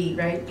so do we,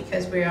 right?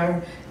 Because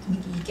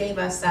he gave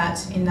us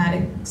that in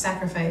that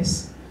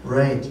sacrifice.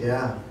 Right,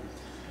 yeah.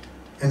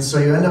 And so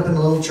you end up in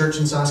a little church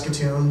in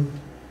Saskatoon,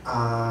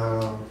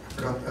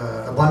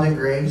 Abundant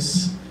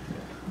Grace,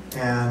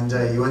 and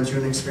you went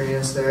through an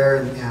experience there,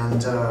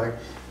 and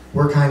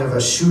we're kind of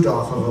a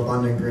shoot-off of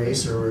Abundant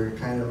Grace, or we're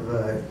kind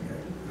of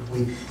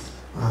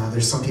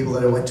There's some people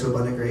that went to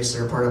Abundant Grace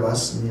that are part of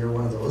us, and you're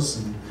one of those,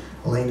 and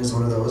Elaine is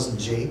one of those, and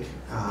Jake.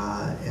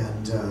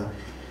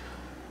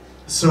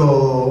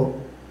 So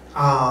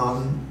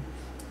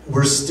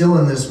we're still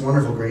in this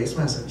wonderful grace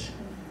message,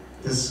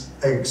 this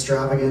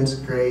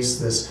extravagant grace,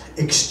 this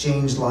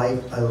exchanged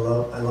life. I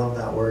love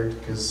that word,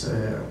 because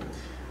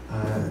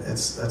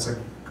that's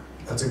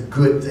a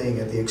good thing,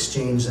 at the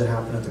exchange that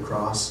happened at the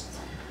cross.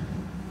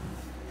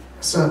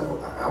 So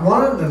I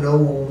wanted to know,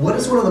 what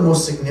is one of the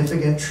most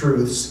significant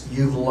truths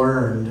you've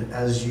learned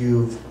as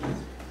you've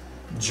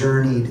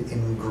journeyed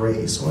in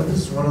grace? What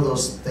is one of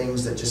those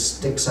things that just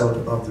sticks out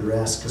above the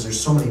rest? Because there's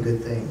so many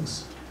good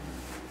things.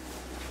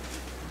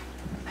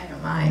 I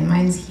don't mind.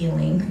 Mine's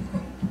healing.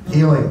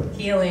 Healing.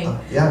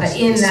 Yes.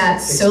 In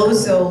that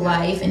so-so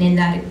life, and in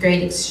that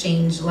great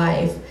exchange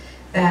life,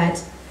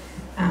 that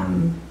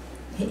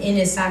in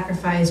his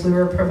sacrifice we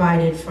were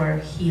provided for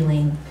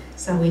healing,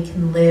 so we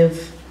can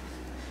live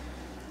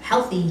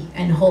healthy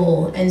and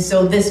whole. And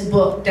so this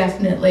book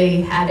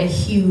definitely had a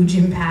huge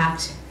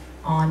impact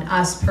on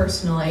us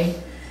personally.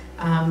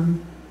 I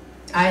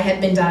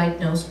had been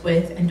diagnosed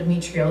with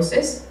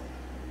endometriosis.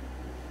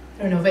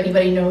 I don't know if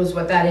anybody knows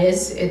what that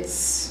is.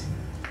 It's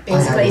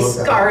basically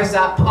scars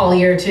up all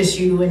your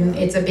tissue, and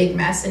it's a big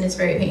mess, and it's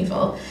very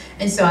painful.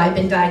 And so I've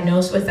been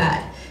diagnosed with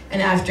that.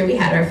 And after we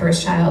had our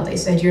first child, they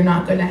said, you're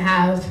not going to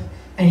have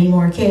any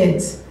more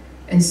kids.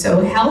 And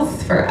so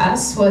health for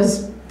us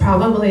was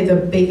probably the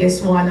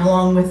biggest one,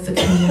 along with the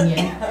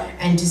communion,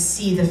 and to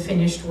see the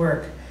finished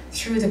work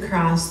through the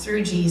cross,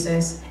 through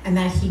Jesus, and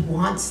that he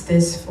wants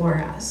this for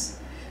us.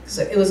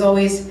 So it was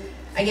always,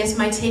 I guess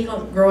my take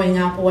on growing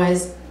up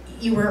was,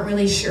 you weren't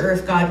really sure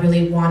if God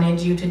really wanted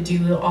you to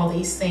do all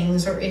these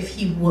things, or if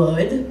he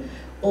would,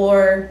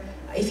 or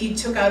if you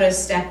took out a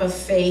step of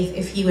faith,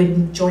 if he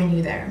would join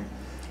you there.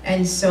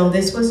 And so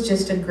this was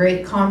just a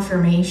great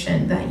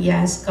confirmation that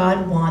yes,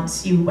 God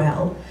wants you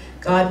well.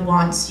 God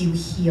wants you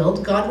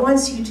healed. God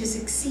wants you to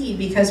succeed,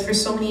 because for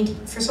so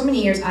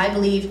many years, I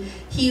believe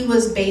he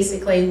was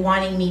basically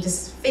wanting me to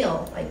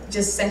fail, like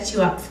just set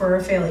you up for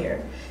a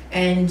failure.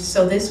 And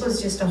so this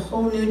was just a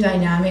whole new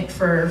dynamic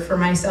for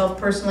myself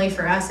personally,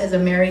 for us as a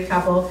married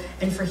couple,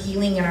 and for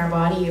healing in our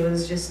body.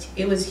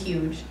 It was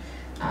huge.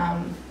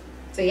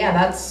 So yeah,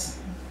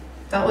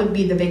 that would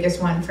be the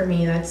biggest one for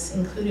me. That's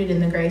included in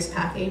the grace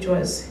package,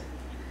 was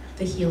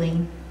the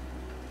healing.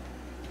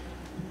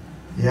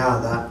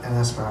 Yeah,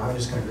 that's fine. I'm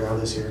just going to grab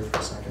this here for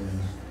a second. And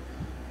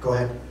go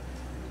ahead.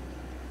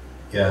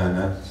 Yeah,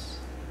 and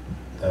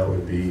that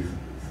would be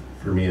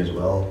for me as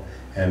well.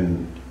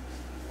 And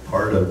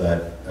part of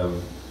that,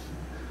 of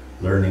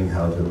learning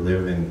how to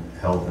live in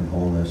health and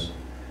wholeness,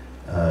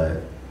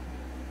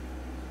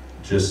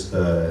 just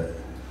the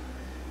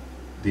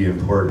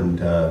important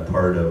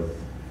part of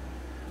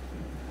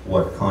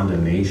what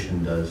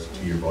condemnation does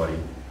to your body,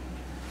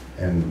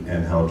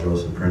 and how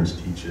Joseph Prince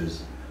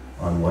teaches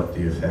on what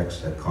the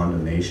effects that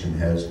condemnation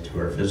has to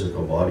our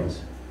physical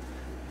bodies,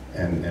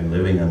 and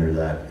living under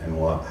that, and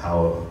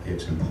how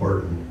it's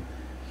important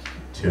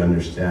to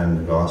understand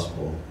the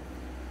gospel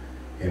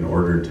in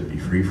order to be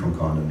free from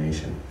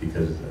condemnation,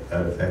 because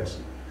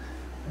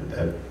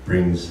that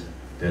brings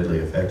deadly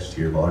effects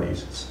to your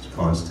bodies. It's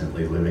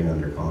constantly living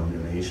under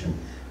condemnation,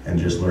 and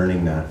just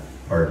learning that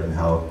part, and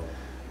how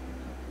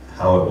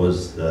it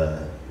was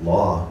the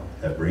law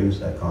that brings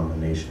that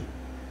condemnation.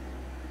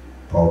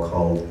 Paul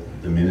called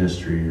the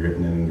ministry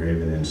written and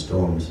engraven in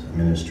stones a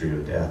ministry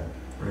of death,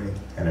 right,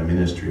 and a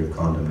ministry of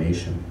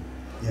condemnation.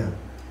 Yeah.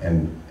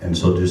 And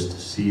so just to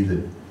see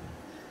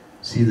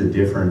the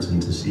difference,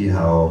 and to see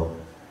how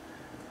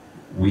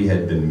we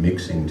had been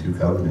mixing two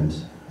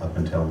covenants up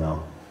until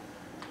now,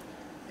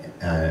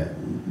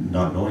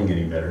 not knowing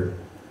any better,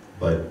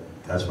 but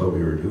that's what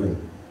we were doing.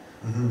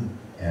 Mm-hmm.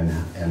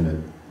 And the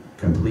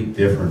complete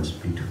difference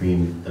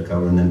between the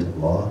covenant of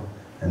law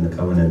and the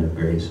covenant of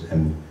grace,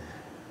 and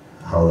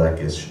how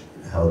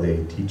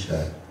they teach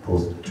that,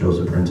 both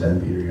Joseph Prince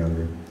and Peter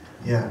Younger.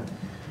 Yeah,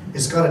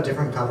 it's got a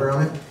different cover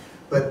on it,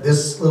 but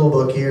this little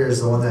book here is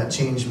the one that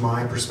changed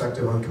my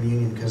perspective on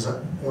communion, because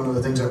one of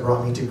the things that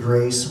brought me to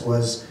grace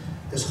was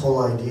this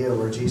whole idea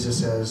where Jesus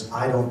says,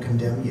 I don't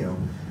condemn you.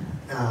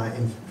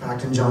 In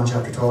fact, in John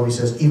chapter 12, he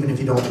says, even if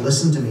you don't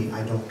listen to me,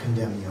 I don't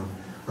condemn you,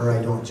 or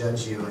I don't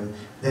judge you. And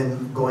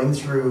then going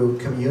through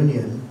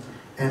communion,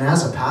 and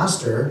as a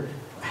pastor,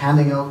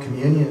 handing out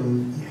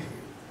communion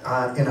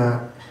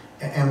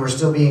and we're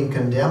still being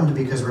condemned,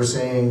 because we're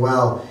saying,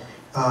 well,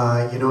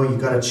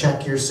 you've got to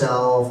check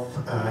yourself.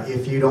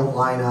 If you don't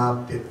line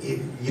up,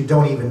 you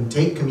don't even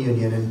take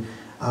communion.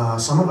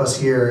 And some of us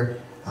here,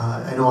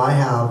 I know I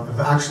have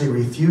actually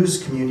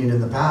refused communion in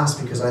the past,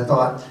 because I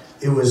thought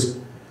it was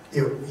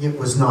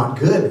not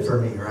good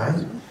for me,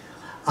 right?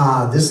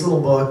 This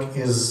little book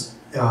is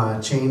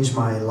changed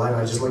my life.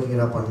 I was just looking it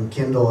up on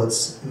Kindle.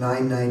 It's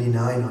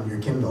 $9.99 on your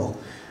Kindle.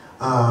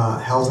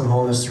 Health and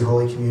Wholeness Through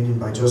Holy Communion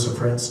by Joseph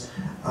Prince.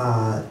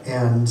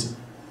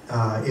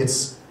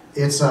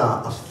 It's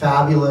a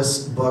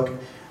fabulous book.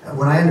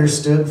 When I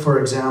understood, for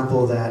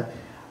example, that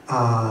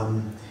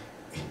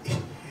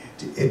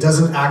it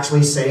doesn't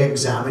actually say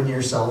examine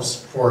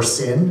yourselves for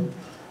sin.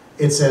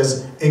 It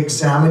says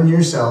examine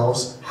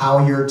yourselves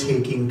how you're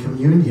taking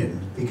communion.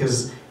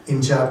 Because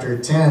in chapter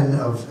 10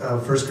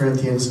 of 1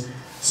 Corinthians,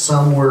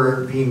 some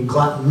were being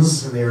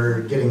gluttons and they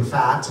were getting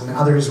fat, and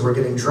others were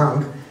getting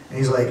drunk. And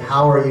he's like,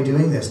 how are you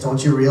doing this?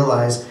 Don't you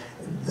realize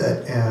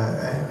that,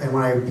 and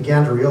when I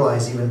began to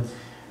realize even,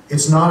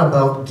 it's not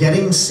about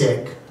getting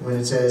sick when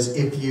it says,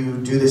 if you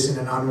do this in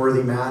an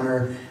unworthy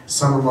manner,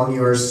 some among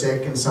you are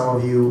sick and some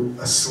of you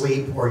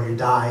asleep or you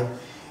die.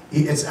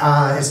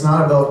 It's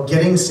not about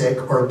getting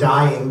sick or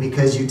dying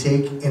because you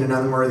take in an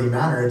unworthy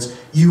manner. It's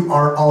you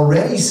are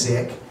already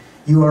sick,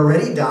 you are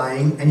already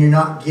dying, and you're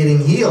not getting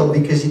healed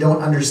because you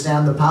don't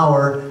understand the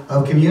power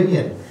of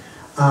communion.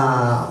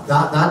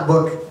 That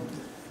book,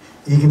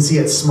 you can see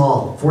it's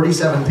small,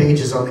 47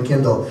 pages on the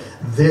Kindle.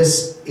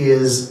 This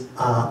is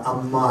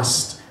a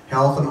must.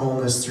 Health and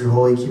Wholeness Through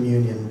Holy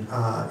Communion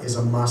is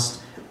a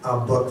must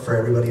book for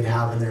everybody to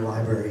have in their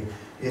library.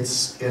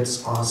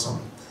 It's awesome.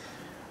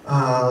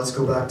 Let's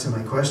go back to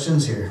my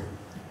questions here.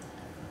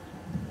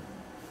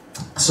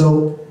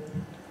 So,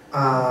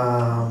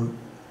 well,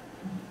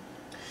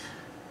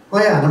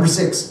 yeah, number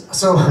 6.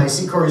 So I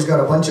see Cory's got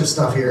a bunch of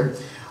stuff here.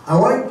 I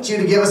want you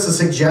to give us a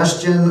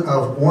suggestion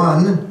of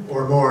one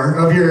or more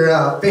of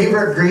your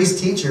favorite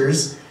Grace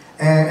teachers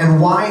and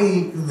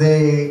why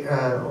they,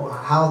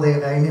 how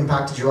they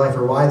impacted your life,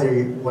 or why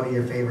they're one of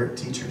your favorite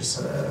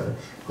teachers.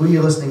 Who are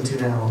you listening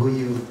to now? Who are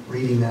you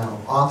reading now?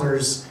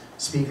 Authors,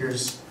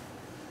 speakers?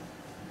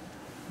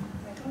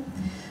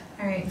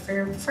 All right,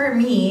 for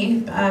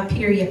me,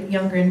 Peter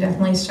Youngren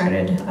definitely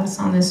started us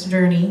on this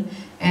journey,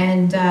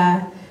 and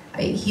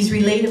he's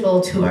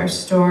relatable to our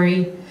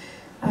story.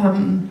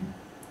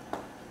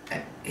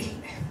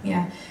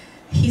 Yeah,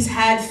 he's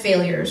had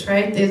failures,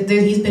 right?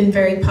 He's been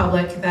very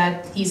public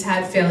that he's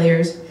had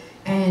failures,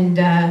 and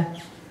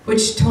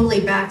which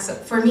totally backs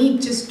up, for me,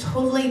 just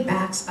totally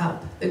backs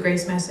up the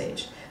grace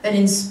message. That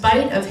in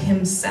spite of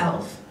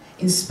himself,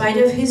 in spite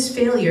of his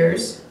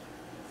failures,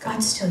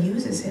 God still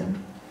uses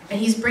him. And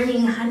he's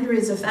bringing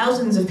hundreds of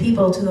thousands of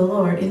people to the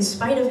Lord in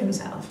spite of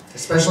himself.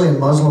 Especially in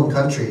Muslim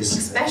countries.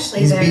 Especially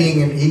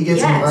he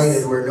gets yes.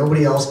 invited where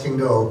nobody else can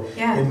go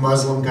yeah. in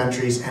Muslim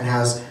countries, and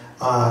has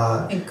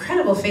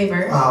incredible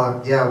favor.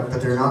 Yeah,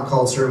 but they're not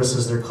called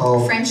services, they're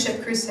called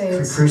Friendship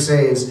Crusades.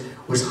 Crusades,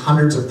 with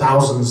hundreds of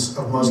thousands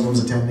of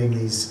Muslims attending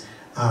these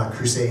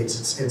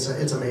crusades.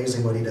 It's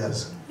amazing what he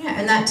does. Yeah,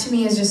 and that to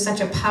me is just such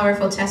a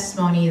powerful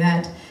testimony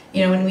that,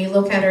 you know, when we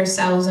look at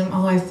ourselves and,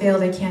 oh, I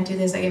failed, I can't do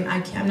this,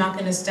 I'm not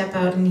going to step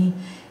out, and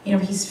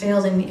he's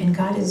failed, and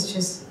God is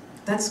just,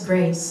 that's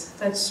grace.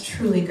 That's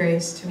truly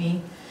grace to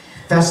me.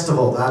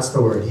 Festival, that's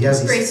the word. He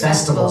has these grace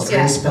festivals,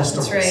 grace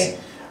festivals. That's right.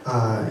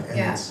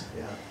 Yeah.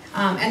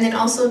 And then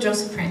also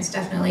Joseph Prince,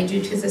 definitely,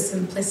 due to the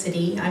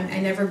simplicity. I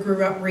never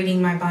grew up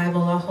reading my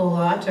Bible a whole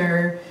lot,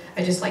 or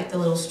I just like the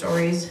little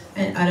stories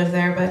out of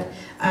there. But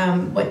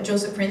what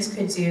Joseph Prince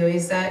could do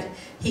is that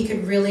he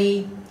could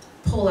really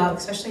pull out,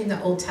 especially in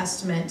the Old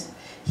Testament,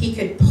 he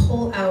could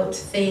pull out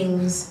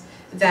things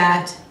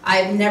that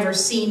I've never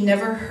seen,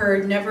 never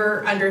heard,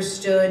 never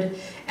understood,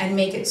 and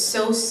make it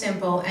so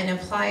simple and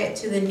apply it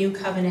to the new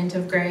covenant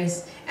of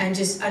grace and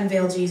just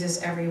unveil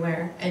Jesus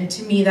everywhere. And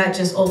to me, that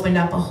just opened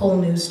up a whole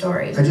new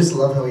story. I just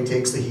love how he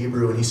takes the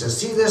Hebrew and he says,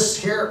 see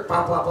this here,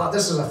 blah, blah, blah,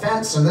 this is a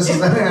fence, and this is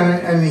that,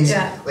 and he's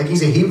like,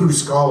 he's a Hebrew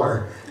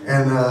scholar,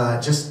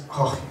 and just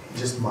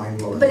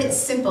mind-blowing. But it's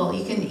simple.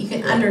 You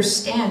can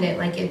understand it.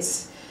 Like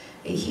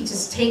he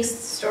just takes the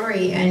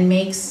story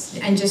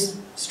and just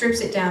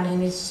strips it down,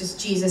 and it's just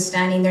Jesus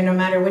standing there no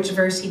matter which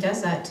verse he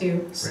does that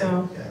to.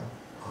 So yeah,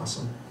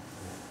 awesome.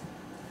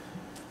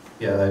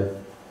 Yeah, I'd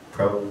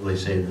probably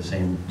say the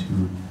same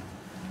to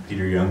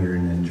Peter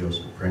Youngren and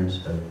Joseph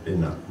Prince have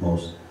been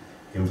most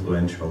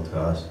influential to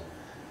us.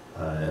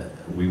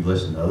 We've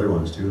listened to other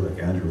ones too,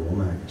 like Andrew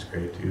Womack is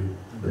great too,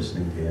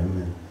 listening to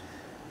him,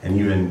 and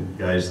even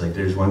guys like,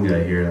 there's one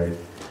guy here,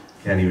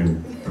 I can't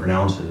even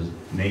pronounce his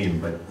name,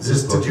 but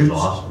this book is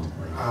awesome.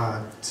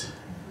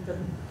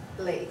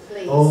 Blas.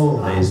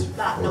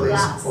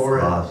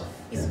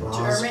 He's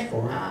Blas.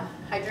 German,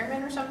 High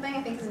German or something.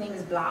 I think his name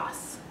is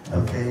Blas.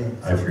 Okay.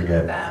 I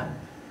forget. Like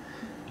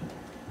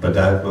but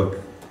that book,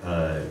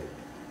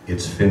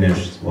 it's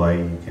finished why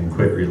you can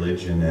quit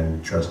religion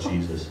and trust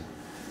Jesus.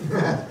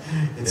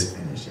 It's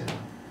finished, yeah.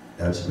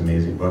 That's an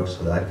amazing book.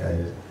 So that guy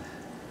is.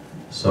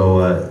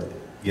 So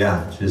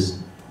yeah, just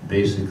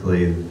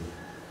basically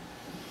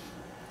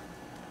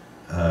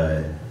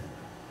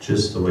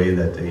just the way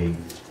that they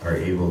are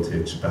able to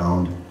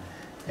expound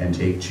and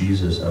take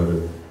Jesus out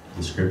of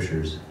the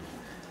scriptures.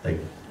 Like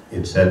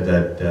it said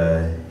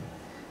that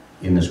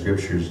in the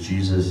scriptures,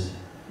 Jesus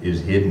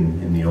is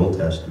hidden in the Old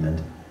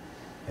Testament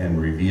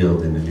and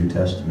revealed in the New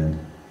Testament.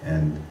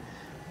 And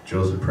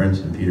Joseph Prince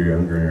and Peter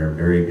Youngren are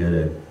very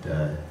good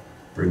at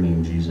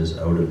bringing Jesus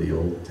out of the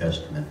Old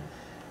Testament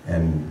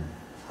and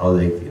how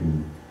they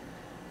can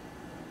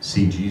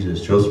see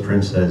Jesus. Joseph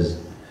Prince says,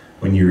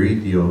 when you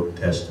read the Old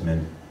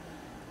Testament,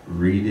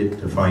 read it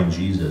to find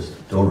Jesus.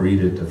 Don't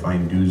read it to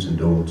find do's and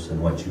don'ts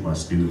and what you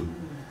must do.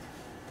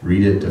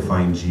 Read it to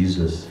find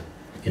Jesus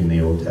in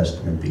the Old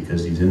Testament,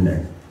 because he's in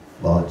there.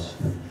 Lots.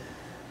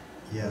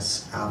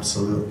 Yes,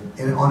 absolutely.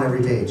 And on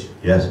every page.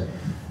 Yes.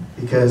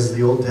 Because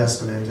the Old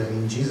Testament, I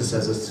mean, Jesus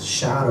says it's a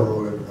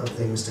shadow of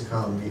things to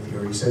come.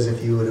 Or he says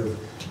if you would have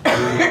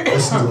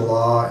listened to the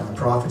law and the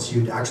prophets,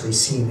 you'd actually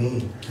see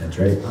me. That's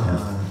right.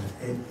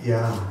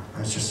 Yeah, I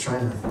was just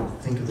trying to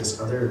think of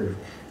this other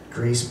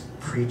grace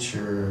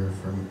preacher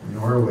from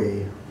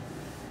Norway.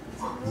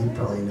 You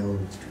probably know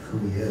who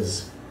he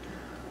is.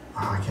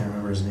 I can't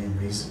remember his name,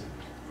 but he's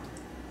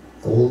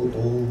old.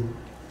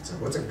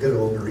 What's a good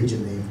old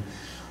Norwegian name?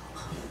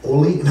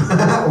 Ole?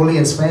 Ole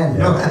and Sven.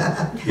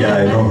 Yeah,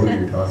 I know who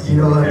you're talking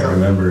about. I can't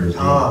remember his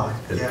name,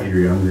 because Peter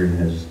Youngren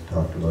has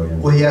talked about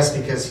him. Well, yes,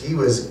 because he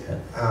was,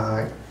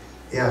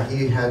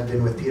 he had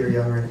been with Peter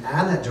Youngren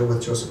and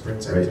with Joseph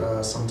Prince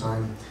at some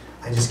time.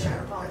 I just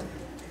can't remember.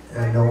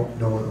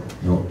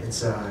 No.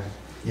 It's,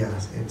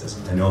 it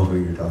doesn't. I know who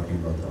you're talking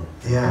about, though.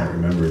 Yeah. I can't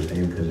remember his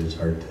name because it's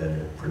hard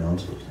to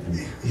pronounce those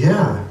names.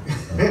 Yeah.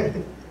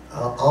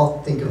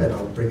 I'll think of it.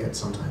 I'll bring it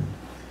sometime.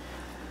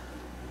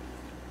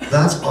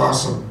 That's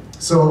awesome.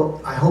 So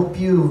I hope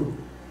you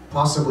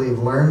possibly have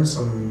learned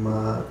some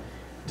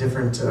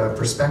different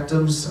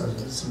perspectives,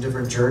 some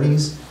different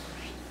journeys,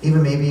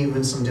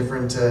 even some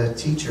different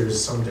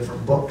teachers, some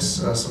different books,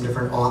 some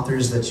different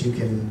authors that you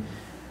can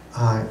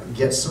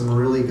get some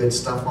really good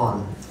stuff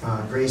on.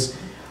 Grace,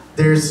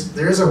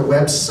 there's a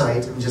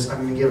website.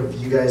 I'm going to give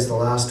you guys the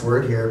last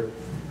word here.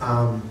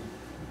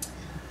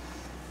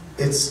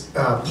 It's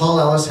Paul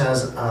Ellis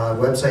has a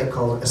website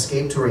called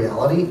Escape to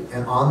Reality,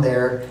 and on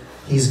there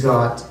he's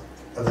got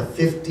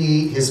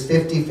his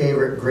 50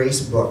 favorite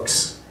grace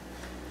books,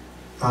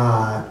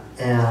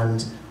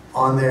 and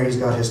on there he's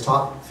got his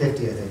top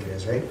 50, I think it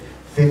is, right?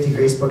 50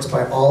 grace books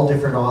by all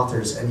different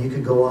authors, and you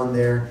could go on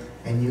there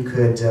and you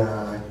could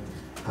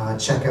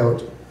check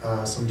out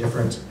some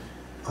different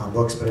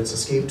books, but it's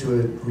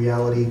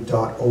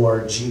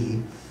escapetoreality.org,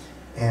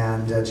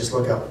 and just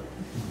look up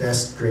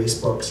best grace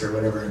books or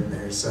whatever, and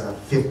there's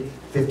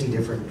 50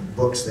 different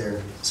books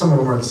there. Some of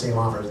them are the same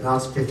authors. Not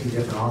 50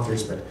 different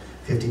authors, but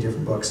 50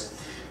 different books.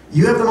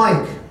 You have the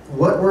mic.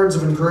 What words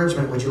of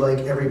encouragement would you like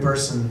every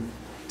person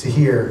to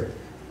hear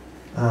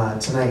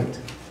tonight?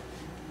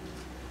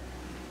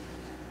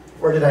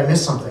 Or did I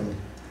miss something?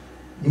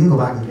 You can go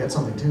back and get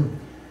something too.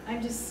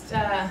 This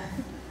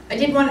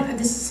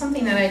is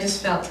something that I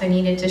just felt I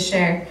needed to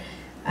share.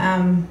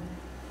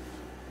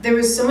 There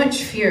was so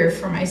much fear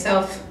for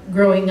myself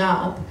growing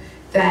up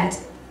that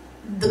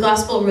the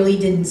gospel really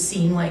didn't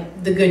seem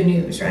like the good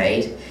news,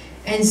 right?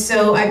 And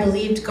so I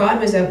believed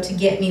God was out to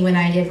get me when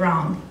I did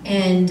wrong.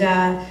 And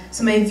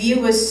so my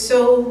view was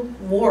so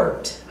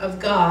warped of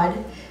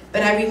God.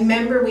 But I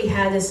remember we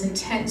had this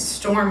intense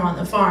storm on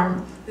the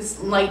farm, this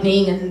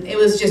lightning, and it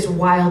was just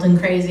wild and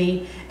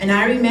crazy. And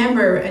I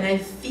remember, and I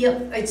feel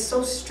it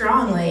so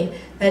strongly,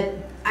 that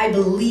I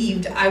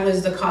believed I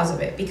was the cause of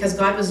it because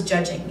God was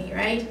judging me,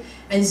 right?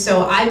 And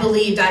so I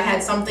believed I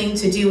had something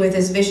to do with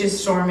this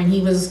vicious storm, and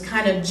he was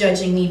kind of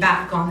judging me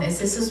back on this.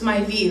 This is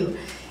my view.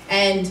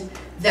 And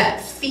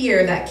that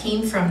fear that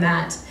came from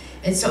that.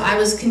 And so I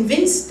was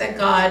convinced that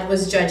God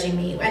was judging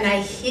me. And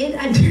I hid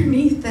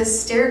underneath the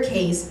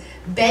staircase,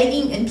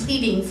 begging and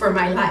pleading for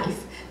my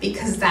life,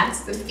 because that's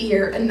the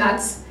fear and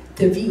that's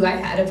the view I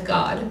had of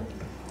God.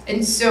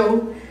 And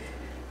so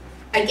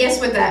I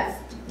guess what that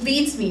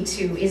leads me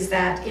to is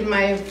that in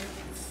my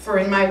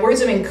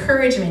words of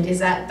encouragement is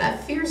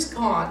that fear's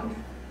gone.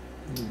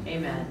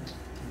 Amen.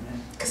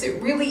 Because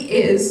it really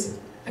is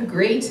a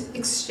great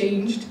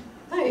exchanged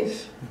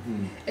life.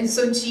 Mm-hmm. And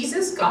so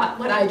Jesus got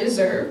what I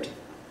deserved,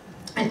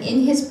 and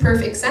in his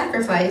perfect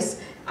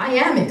sacrifice, I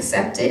am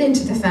accepted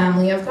into the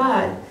family of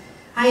God.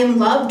 I am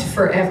loved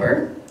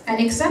forever and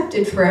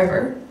accepted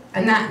forever,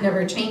 and that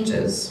never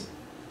changes,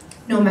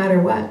 no matter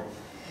what.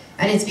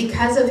 And it's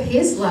because of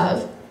his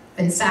love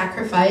and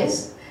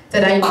sacrifice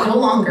that I no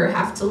longer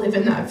have to live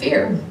in that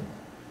fear.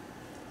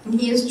 And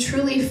he is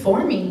truly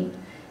for me.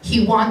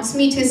 He wants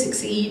me to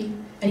succeed,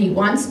 and he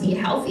wants me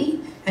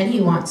healthy, and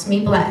he wants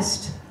me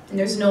blessed. And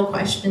there's no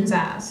questions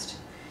asked.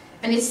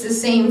 And it's the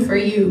same for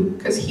you,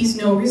 because he's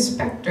no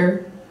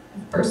respecter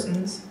of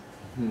persons.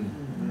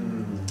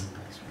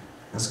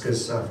 That's good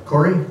stuff.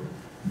 Cory?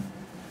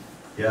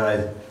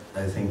 Yeah,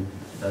 I think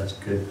that's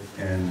good.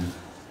 And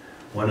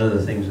one of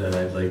the things that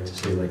I'd like to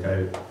say, like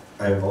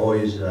I've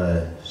always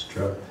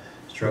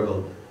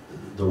struggled.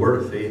 The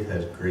Word of Faith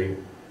has great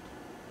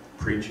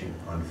preaching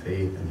on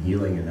faith and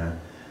healing and that.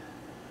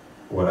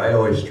 What I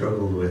always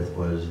struggled with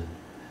was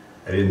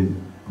I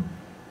didn't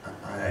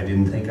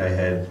think I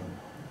had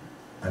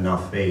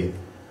enough faith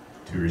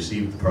to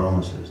receive the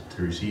promises,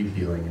 to receive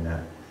healing in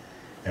that.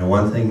 And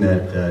one thing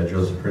that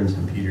Joseph Prince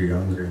and Peter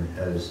Youngren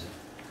has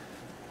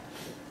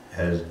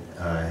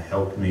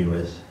helped me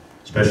with,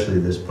 especially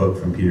this book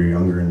from Peter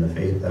Youngren, The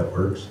Faith That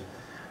Works,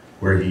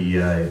 where he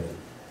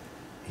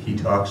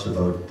talks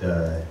about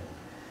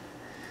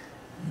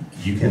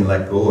you can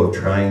let go of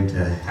trying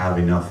to have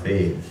enough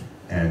faith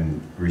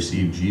and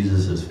receive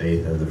Jesus'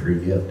 faith as a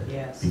free gift.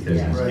 Yes. Because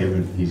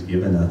Yeah. he's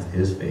given us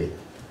his faith.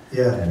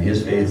 Yeah. And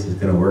his faith is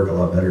going to work a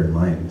lot better than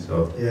mine.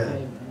 So Yeah.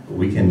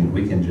 we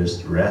can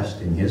just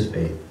rest in his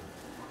faith.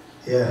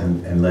 Yeah.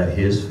 And let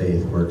his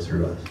faith work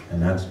through us.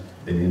 And that's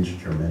been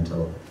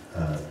instrumental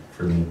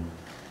for me.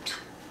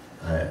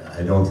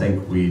 I don't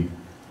think we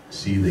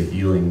see the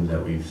healing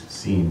that we've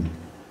seen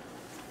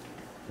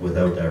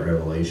without that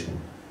revelation.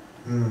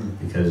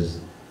 Because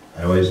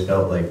I always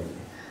felt like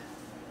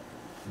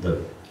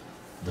the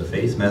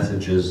faith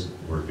messages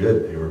were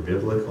good, they were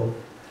biblical,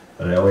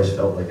 but I always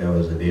felt like I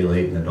was a day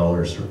late and a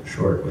dollar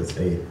short with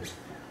faith.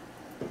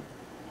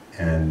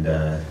 And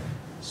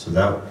so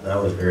that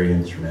was very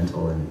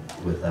instrumental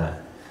with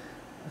that,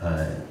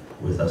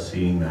 with us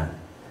seeing that.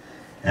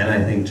 And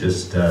I think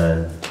just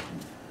the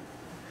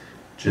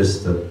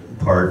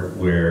part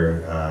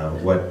where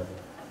what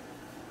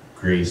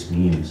grace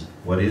means.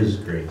 What is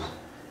grace?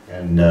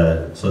 And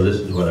so this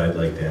is what I'd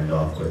like to end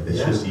off with.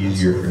 It's just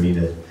easier for me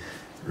to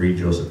read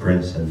Joseph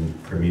Prince and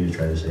for me to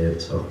try to say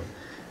it. So,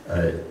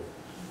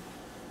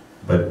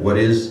 but what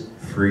is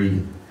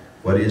free?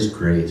 What is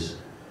grace?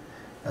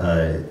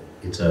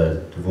 It's a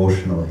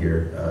devotional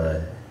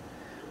here.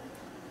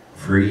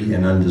 Free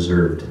and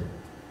undeserved.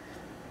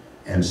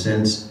 And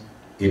since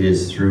it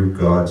is through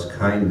God's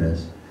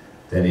kindness,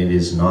 then it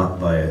is not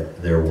by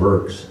their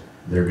works,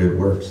 their good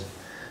works.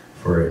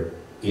 For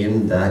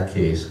in that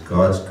case,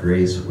 God's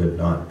grace would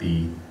not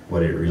be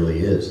what it really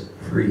is,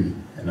 free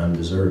and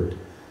undeserved.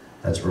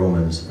 That's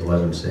Romans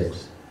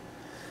 11:6.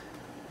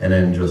 And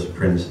then Joseph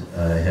Prince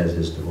has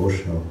his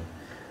devotional.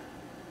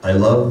 I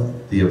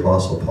love the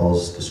Apostle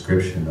Paul's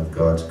description of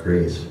God's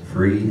grace,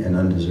 free and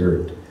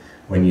undeserved.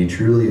 When you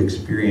truly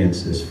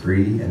experience this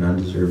free and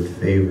undeserved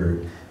favor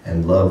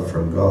and love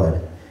from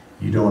God,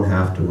 you don't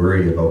have to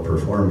worry about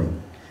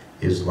performing.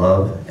 His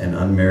love and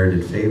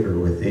unmerited favor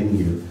within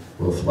you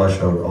will flush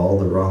out all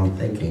the wrong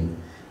thinking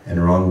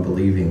and wrong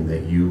believing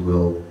that you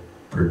will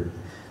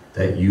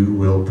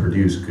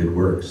produce good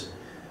works,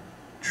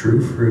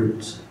 true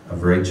fruits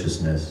of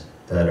righteousness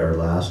that are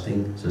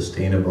lasting,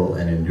 sustainable,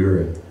 and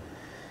enduring.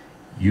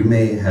 You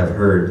may have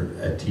heard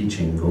a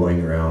teaching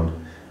going around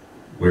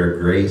where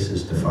grace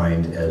is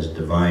defined as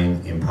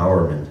divine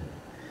empowerment.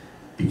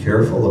 Be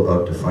careful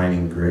about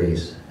defining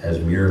grace as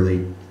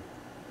merely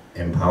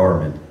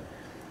empowerment.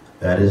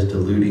 That is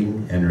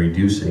diluting and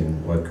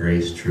reducing what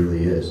grace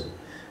truly is.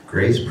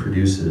 Grace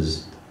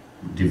produces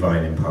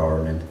divine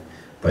empowerment,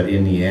 but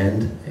in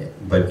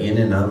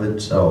and of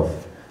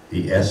itself,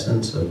 the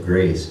essence of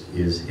grace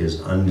is his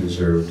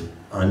undeserved,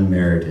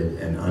 unmerited,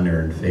 and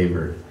unearned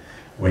favor.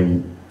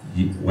 When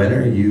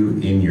are you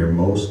in your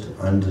most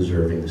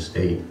undeserving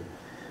state?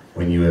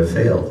 When you have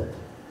failed.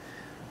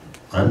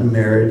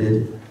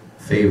 Unmerited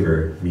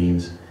favor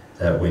means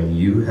that when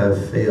you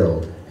have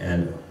failed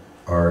and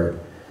are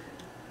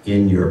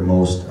in your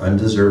most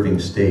undeserving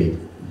state,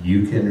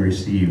 you can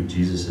receive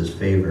Jesus'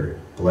 favor,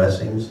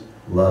 blessings,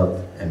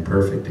 love, and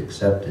perfect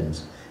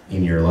acceptance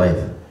in your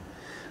life.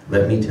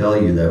 Let me tell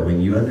you that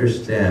when you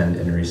understand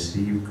and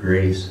receive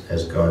grace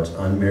as God's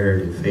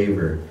unmerited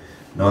favor,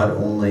 not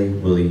only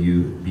will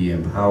you be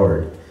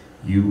empowered,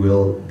 you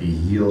will be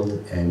healed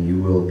and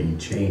you will be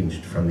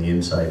changed from the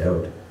inside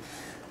out.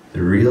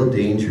 The real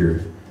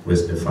danger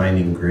with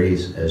defining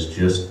grace as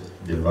just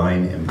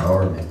divine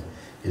empowerment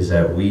is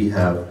that we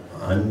have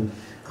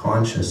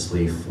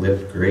unconsciously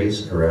flipped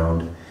grace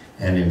around,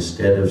 and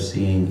instead of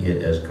seeing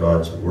it as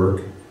God's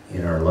work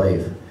in our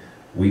life,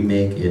 we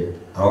make it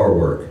our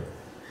work.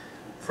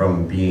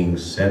 From being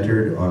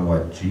centered on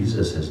what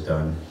Jesus has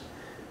done,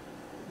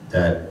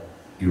 that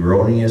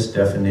erroneous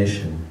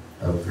definition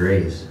of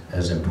grace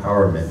as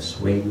empowerment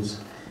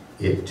swings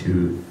it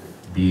to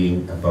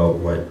being about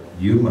what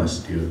you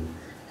must do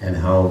and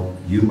how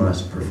you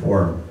must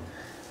perform.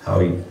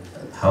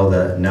 How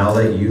that now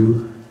that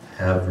you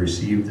have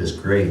received this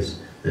grace,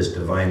 this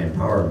divine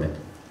empowerment.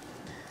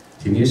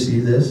 Can you see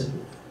this?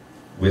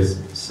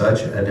 With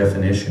such a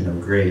definition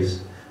of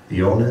grace,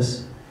 the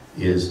onus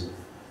is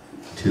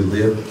to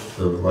live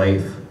the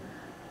life,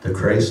 the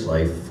Christ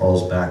life,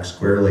 falls back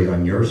squarely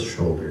on your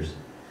shoulders.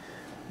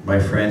 My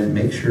friend,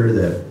 make sure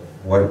that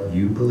what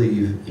you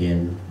believe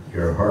in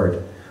your heart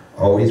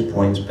always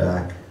points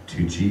back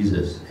to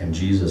Jesus and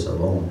Jesus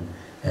alone,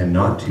 and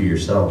not to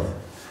yourself.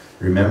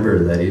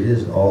 Remember that it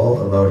is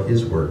all about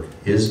his work,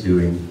 his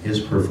doing, his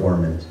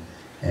performance,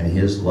 and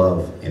his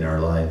love in our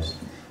lives.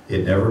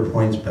 It never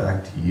points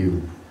back to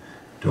you.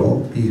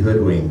 Don't be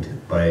hoodwinked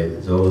by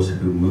those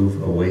who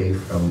move away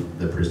from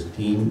the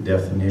pristine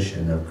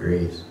definition of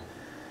grace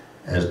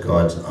as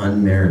God's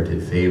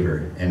unmerited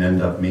favor and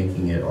end up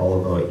making it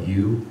all about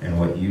you and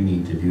what you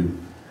need to do.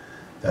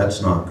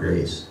 That's not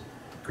grace.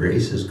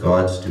 Grace is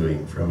God's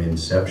doing from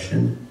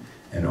inception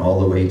and all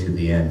the way to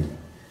the end.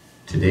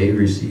 Today,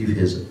 receive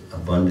his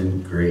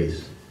abundant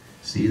grace.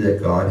 See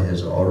that God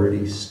has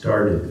already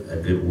started a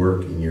good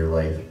work in your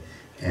life,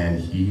 and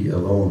he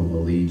alone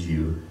will lead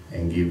you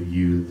and give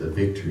you the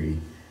victory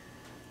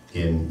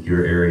in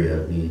your area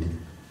of need.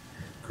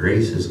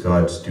 Grace is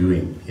God's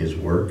doing, His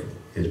work,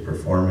 His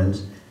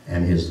performance,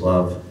 and His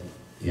love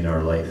in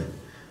our life,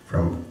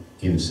 from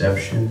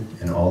inception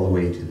and all the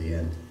way to the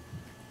end.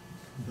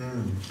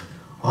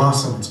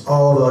 Awesome. It's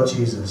all about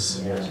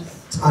Jesus. Yes.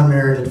 It's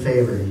unmerited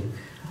favor.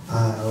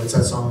 What's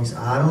that song?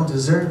 I don't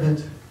deserve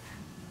it.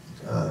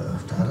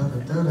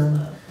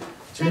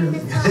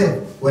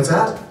 What's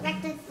that?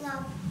 Reckless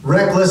love.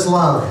 Reckless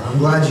love. I'm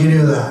glad you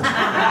knew that.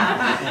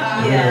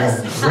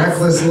 Yes.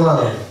 Reckless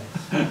love.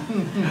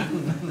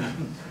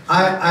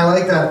 I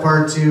like that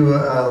part too.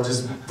 I'll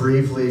just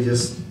briefly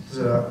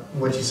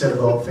what you said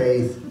about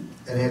faith,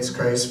 and it's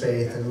Christ's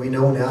faith, and we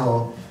know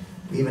now.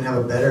 We even have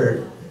a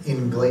better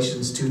in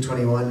Galatians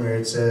 2:21 where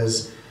it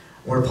says,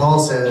 where Paul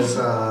says,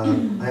 "I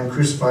am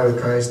crucified with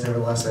Christ;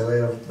 nevertheless I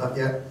live.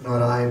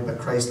 Not I, but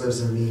Christ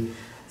lives in me.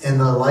 And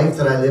the life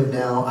that I live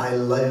now, I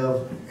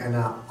live." And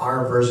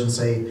our versions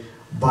say,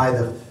 "By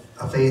the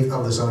faith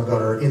of the Son of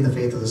God," or in the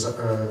faith of the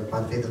by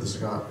the faith of the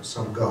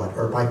Son of God,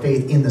 or by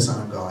faith in the Son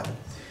of God.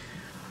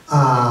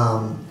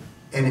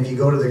 And if you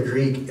go to the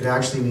Greek, it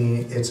actually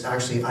means, it's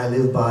actually, I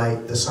live by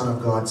the Son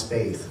of God's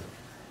faith.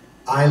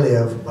 I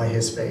live by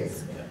His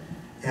faith.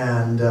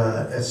 And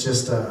it's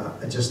just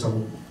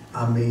an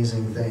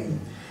amazing thing.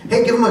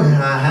 Hey, give them a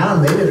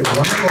hand. They did a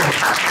wonderful.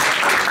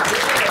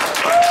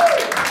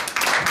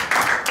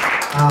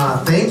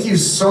 Thank you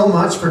so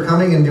much for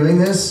coming and doing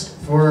this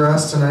for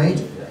us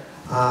tonight.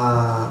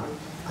 I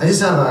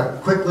just have a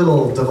quick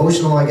little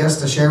devotional, I guess,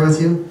 to share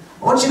with you.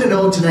 I want you to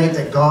know tonight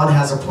that God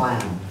has a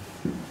plan.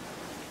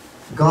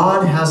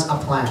 God has a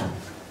plan.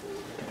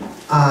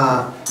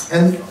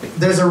 And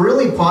there's a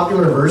really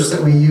popular verse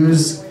that we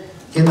use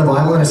in the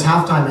Bible, and it's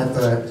halftime at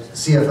the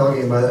CFL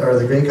game, or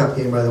the Grey Cup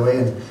game, by the way,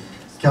 and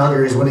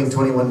Calgary is winning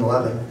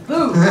 21-11.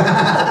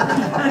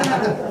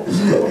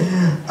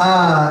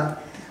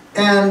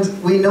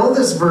 And we know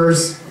this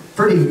verse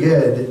pretty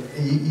good.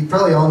 You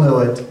probably all know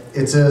it.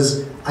 It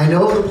says, "I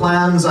know the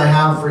plans I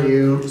have for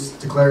you,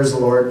 declares the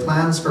Lord,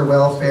 plans for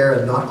welfare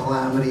and not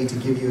calamity, to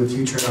give you a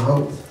future and a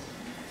hope."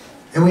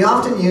 And we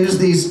often use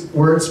these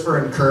words for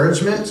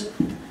encouragement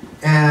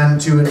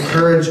and to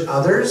encourage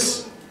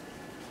others.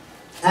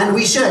 And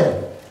we should.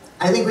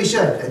 I think we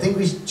should. I think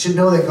we should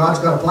know that God's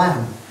got a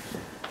plan.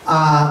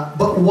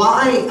 But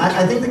why?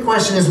 I think the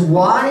question is,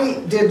 why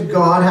did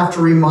God have to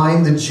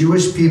remind the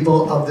Jewish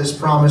people of this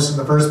promise in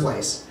the first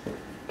place?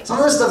 Some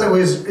of the stuff that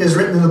is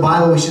written in the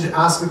Bible, we should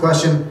ask the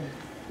question,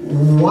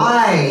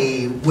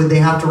 why would they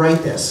have to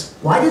write this?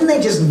 Why didn't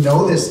they just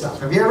know this stuff?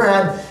 Have you ever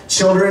had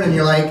children and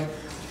you're like,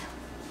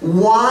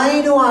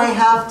 why do I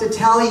have to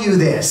tell you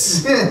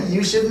this?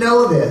 You should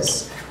know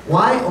this.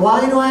 Why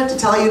do I have to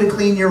tell you to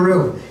clean your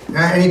room?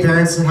 Any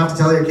parents have to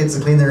tell your kids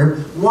to clean their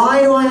room? Why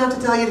do I have to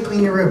tell you to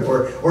clean your room?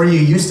 Or you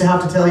used to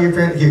have to tell your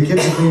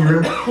kids to clean your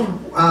room?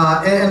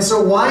 And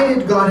so why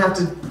did God have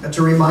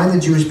to remind the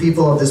Jewish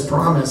people of this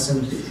promise?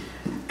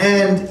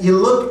 And you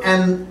look,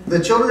 and the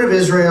children of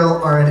Israel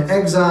are in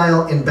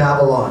exile in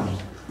Babylon.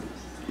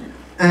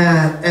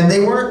 And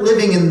they weren't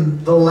living in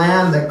the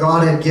land that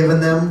God had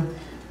given them.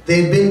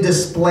 They'd been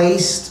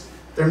displaced.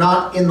 They're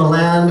not in the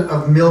land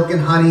of milk and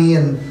honey,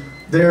 and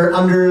they're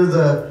under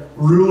the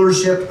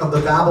rulership of the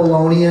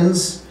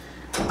Babylonians.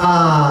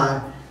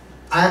 I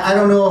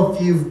don't know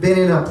if you've been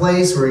in a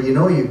place where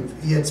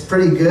it's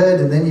pretty good,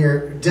 and then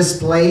you're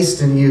displaced,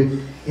 and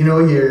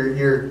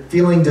you're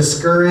feeling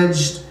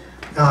discouraged.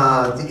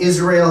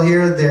 Israel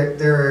here,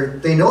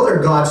 they know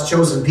they're God's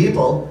chosen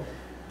people,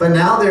 but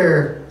now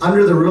they're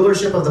under the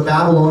rulership of the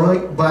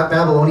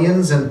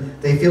Babylonians, and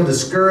they feel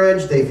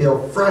discouraged. They feel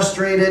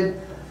frustrated.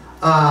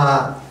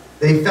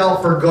 They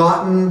felt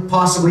forgotten,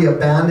 possibly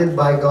abandoned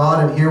by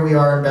God, and here we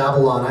are in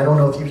Babylon. I don't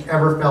know if you've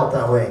ever felt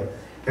that way.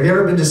 Have you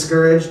ever been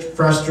discouraged,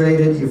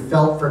 frustrated, you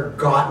felt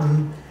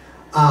forgotten,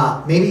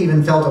 maybe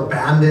even felt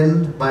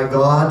abandoned by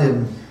God,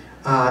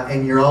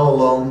 and you're all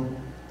alone?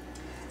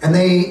 And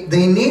they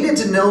needed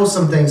to know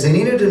some things. They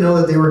needed to know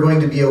that they were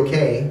going to be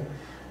okay.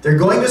 They're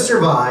going to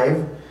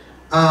survive,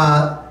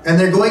 and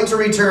they're going to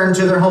return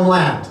to their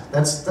homeland.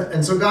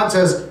 And so God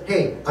says,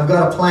 hey, I've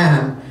got a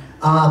plan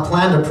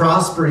to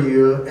prosper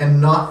you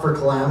and not for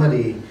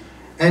calamity.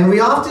 And we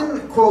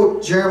often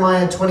quote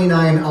Jeremiah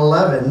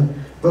 29:11,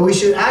 but we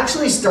should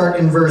actually start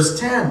in verse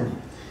 10.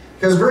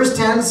 Because verse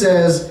 10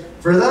 says,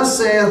 "For thus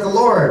saith the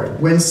Lord,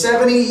 when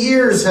 70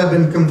 years have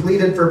been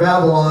completed for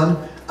Babylon,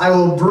 I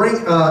will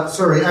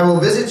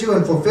visit you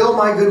and fulfill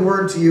my good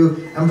word to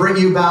you and bring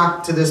you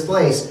back to this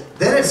place."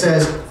 Then it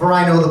says, "For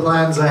I know the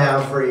plans I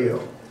have for you."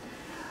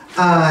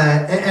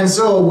 And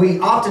so we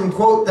often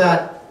quote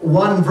that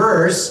one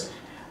verse,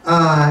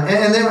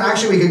 and then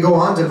actually we could go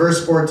on to verse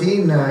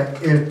 14,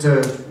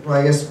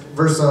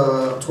 verse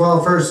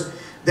 12 first.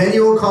 "Then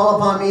you will call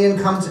upon me and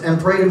come and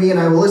pray to me, and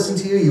I will listen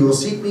to you. You will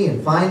seek me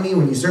and find me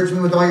when you search me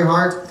with all your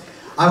heart.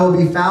 I will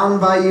be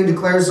found by you,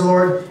 declares the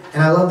Lord."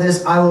 And I love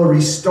this. "I will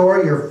restore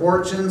your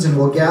fortunes and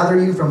will gather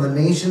you from the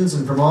nations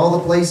and from all the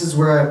places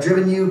where I have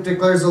driven you,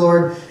 declares the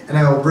Lord. And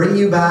I will bring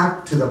you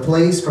back to the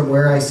place from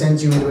where I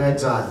sent you into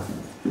exile."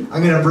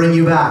 I'm going to bring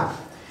you back.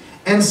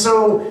 And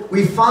so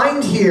we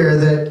find here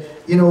that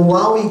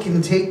while we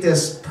can take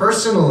this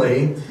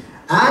personally,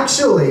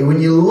 actually,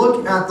 when you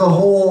look at the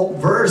whole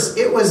verse,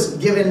 it was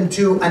given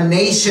to a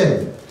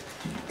nation.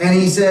 And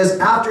he says,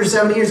 after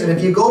 70 years, and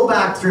if you go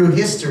back through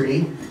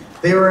history,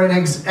 they were in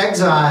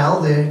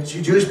exile, the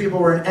Jewish people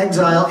were in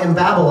exile in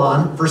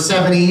Babylon for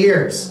 70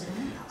 years.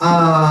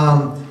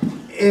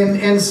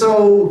 And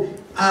so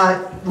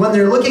when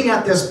they're looking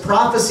at this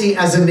prophecy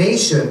as a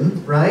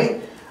nation, right,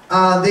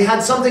 they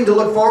had something to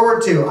look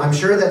forward to. I'm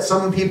sure that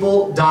some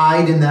people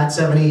died in that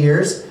 70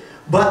 years,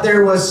 but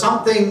there was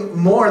something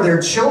more.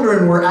 Their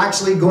children were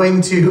actually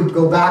going to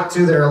go back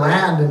to their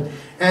land.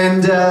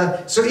 And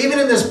so even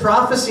in this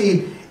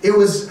prophecy, it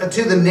was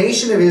to the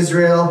nation of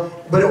Israel,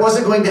 but it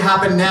wasn't going to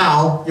happen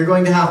now. You're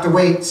going to have to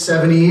wait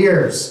 70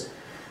 years.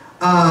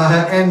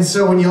 And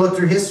so when you look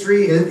through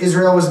history,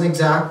 Israel was in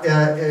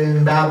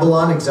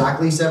Babylon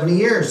exactly 70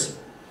 years.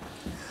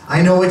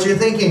 I know what you're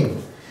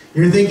thinking.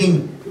 You're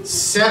thinking,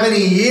 70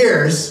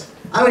 years?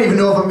 I don't even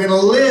know if I'm going to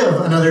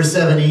live another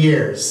 70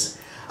 years.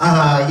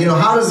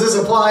 How does this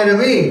apply to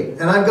me?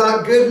 And I've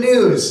got good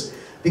news,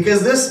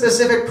 because this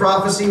specific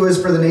prophecy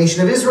was for the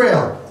nation of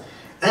Israel.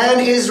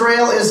 And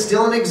Israel is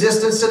still in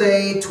existence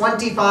today,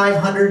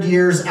 2,500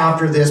 years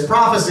after this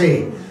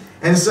prophecy.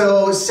 And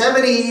so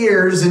 70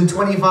 years in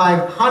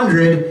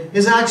 2,500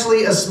 is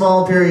actually a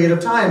small period of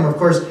time. Of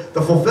course,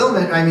 the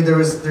fulfillment,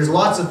 there's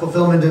lots of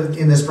fulfillment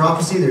in this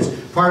prophecy.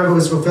 Part of it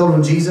was fulfilled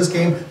when Jesus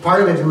came.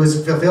 Part of it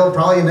was fulfilled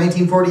probably in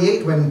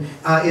 1948 when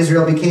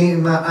Israel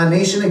became a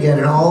nation again,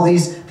 and all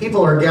these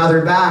people are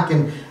gathered back.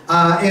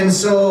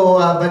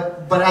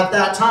 But at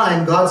that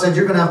time, God said,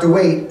 you're going to have to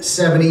wait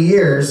 70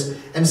 years.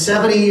 And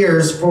 70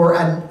 years for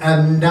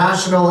a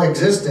national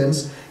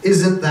existence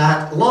isn't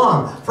that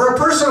long. For a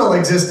personal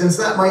existence,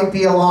 that might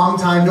be a long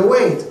time to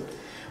wait.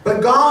 But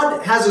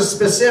God has a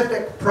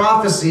specific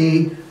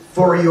prophecy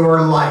for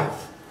your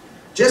life.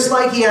 Just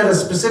like He had a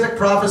specific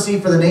prophecy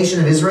for the nation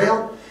of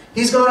Israel,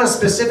 He's got a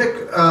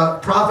specific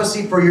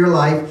prophecy for your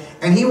life,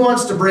 and He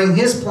wants to bring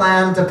His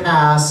plan to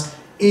pass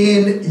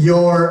in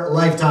your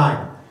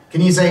lifetime. Can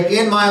you say,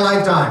 in my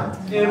lifetime?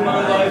 In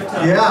my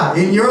lifetime. Yeah,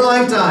 in your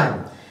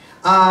lifetime.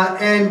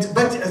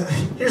 But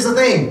here's the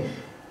thing.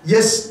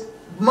 You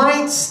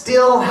might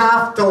still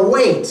have to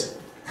wait.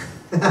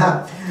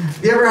 Have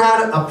you ever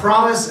had a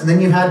promise and then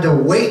you had to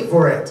wait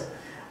for it?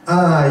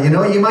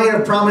 You might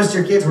have promised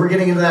your kids, we're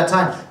getting into that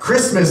time.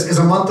 Christmas is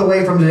a month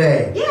away from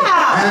today.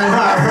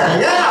 Yeah!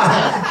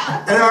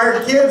 And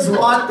our kids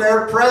want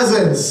their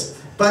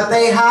presents, but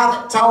they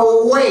have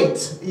to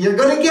wait. You're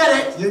going to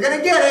get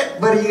it,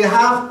 but you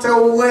have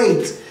to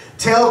wait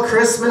till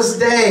Christmas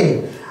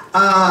Day.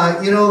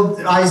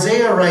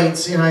 Isaiah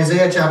writes in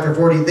Isaiah chapter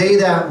 40, they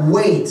that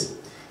wait,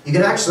 you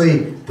could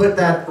actually put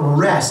that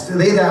rest.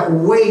 They that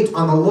wait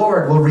on the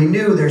Lord will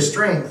renew their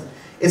strength.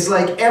 It's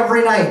like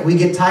every night we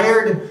get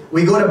tired,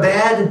 we go to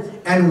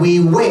bed, and we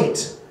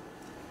wait.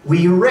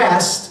 We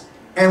rest,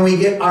 and we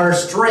get our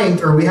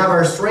strength, or we have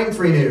our strength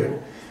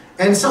renewed.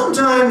 And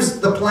sometimes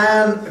the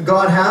plan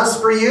God has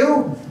for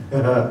you,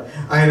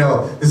 I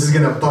know, this is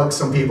going to bug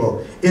some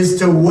people, is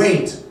to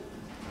wait.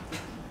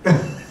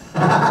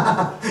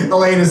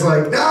 Elaine is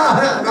like, no,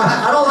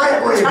 I don't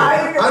like waiting.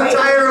 I'm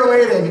tired of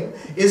waiting.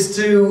 Is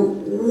to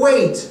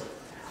wait.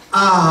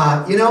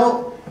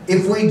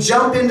 If we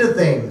jump into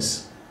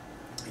things,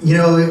 if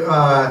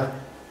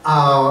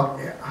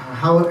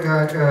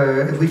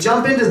we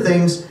jump into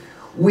things,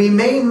 we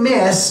may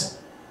miss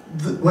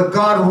what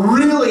God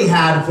really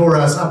had for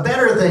us, a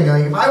better thing.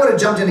 Like if I would have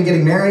jumped into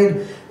getting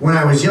married when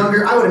I was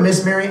younger, I would have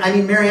missed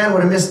Marianne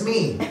would have missed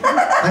me.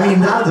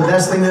 That was the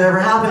best thing that ever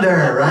happened to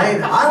her,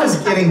 right? I was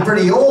getting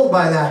pretty old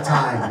by that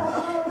time.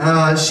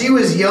 She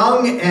was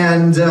young,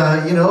 and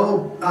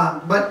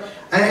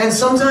and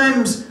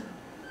sometimes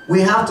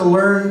we have to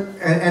learn,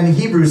 and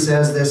Hebrews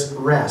says this,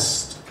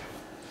 rest.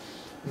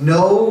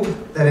 Know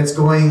that it's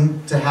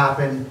going to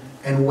happen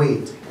and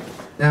wait.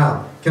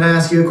 Now, can I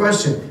ask you a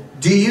question?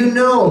 Do you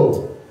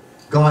know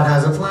God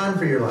has a plan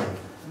for your life?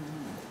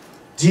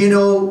 Do you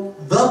know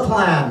the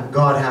plan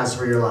God has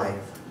for your life?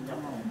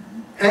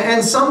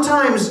 And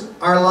sometimes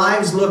our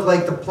lives look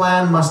like the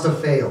plan must have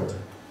failed.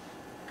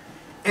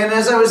 And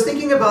as I was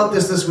thinking about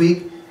this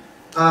week,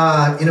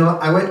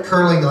 I went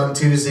curling on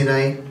Tuesday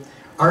night.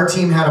 Our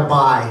team had a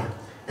bye.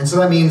 And so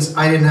that means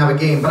I didn't have a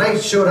game. But I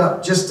showed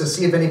up just to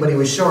see if anybody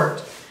was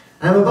short.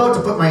 And I'm about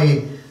to put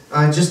my,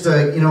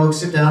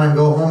 sit down and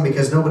go home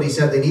because nobody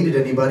said they needed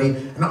anybody.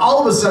 And all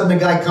of a sudden, a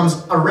guy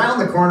comes around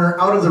the corner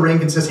out of the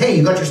rink and says, hey,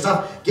 you got your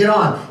stuff? Get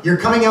on. You're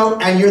coming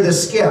out and you're the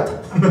skip.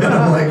 And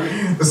I'm like,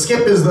 the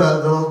skip is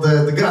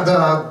the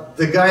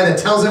guy that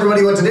tells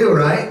everybody what to do,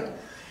 right?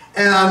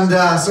 And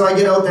so I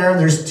get out there and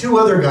there's two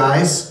other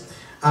guys.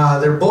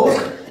 They're both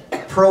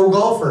pro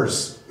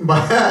golfers,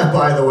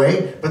 by the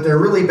way, but they're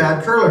really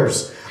bad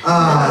curlers.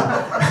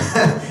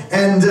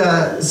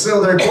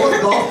 So they're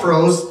both golf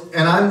pros,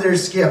 and I'm their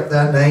skip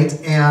that night.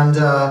 And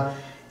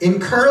in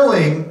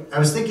curling, I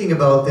was thinking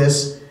about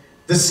this.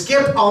 The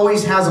skip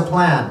always has a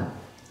plan.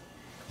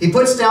 He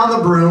puts down the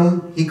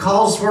broom, he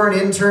calls for an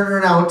in-turn or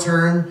an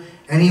out-turn,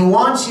 And he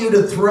wants you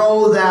to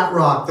throw that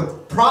rock. The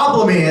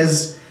problem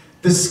is,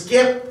 the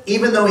skip,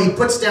 even though he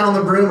puts down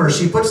the broom or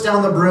she puts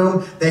down the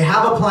broom, they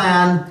have a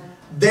plan.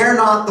 They're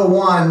not the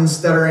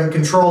ones that are in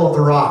control of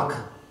the rock.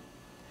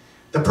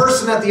 The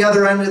person at the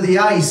other end of the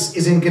ice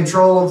is in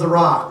control of the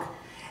rock.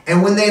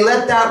 And when they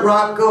let that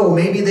rock go,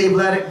 maybe they've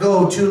let it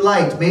go too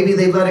light. Maybe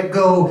they've let it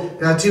go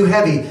too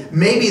heavy.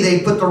 Maybe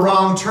they put the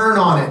wrong turn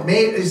on it.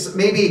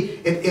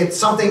 Maybe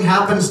something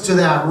happens to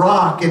that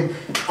rock. And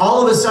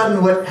all of a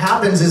sudden what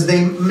happens is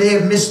they may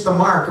have missed the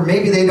mark. Or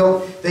maybe they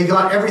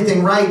got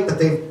everything right, but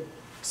they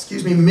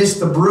missed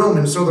the broom.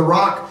 And so the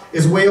rock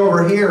is way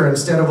over here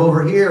instead of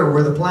over here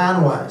where the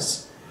plan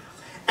was.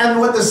 And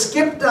what the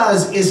skip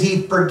does is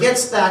he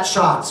forgets that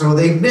shot. So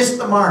they missed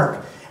the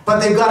mark. But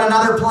they've got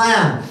another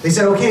plan. They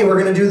said, okay, we're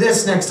going to do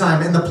this next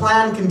time. And the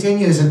plan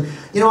continues. And,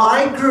 you know,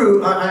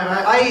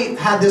 I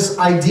had this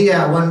idea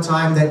at one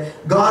time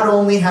that God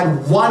only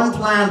had one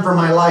plan for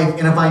my life.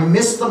 And if I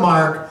missed the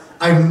mark,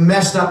 I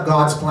messed up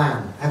God's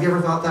plan. Have you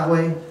ever thought that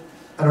way?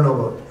 I don't know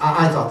about it.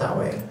 I thought that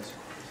way.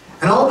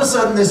 And all of a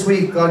sudden this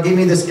week, God gave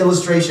me this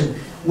illustration.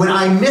 When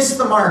I missed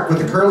the mark with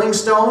the curling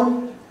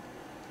stone,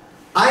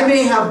 I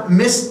may have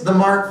missed the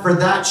mark for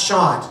that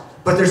shot,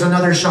 but there's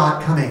another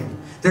shot coming.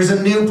 There's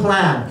a new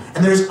plan,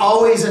 and there's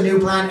always a new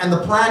plan, and the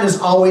plan is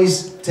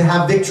always to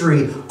have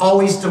victory,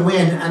 always to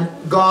win, and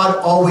God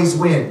always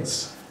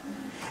wins.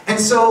 And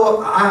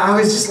so I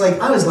was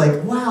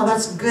like, wow,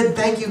 that's good.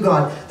 Thank you,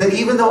 God, that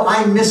even though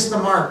I missed the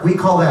mark, we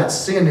call that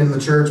sin in the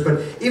church,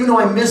 but even though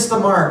I missed the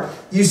mark,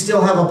 you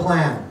still have a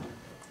plan.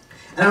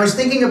 And I was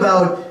thinking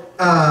about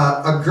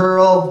a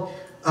girl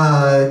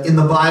in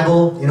the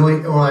Bible, you know,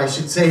 or I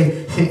should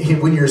say,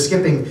 when you're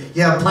skipping,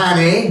 you have plan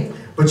A,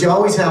 but you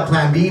always have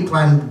plan B,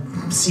 plan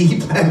C,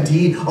 plan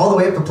D, all the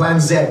way up to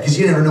plan Z, because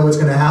you never know what's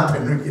going to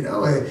happen, you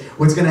know,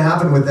 what's going to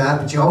happen with that,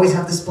 but you always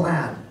have this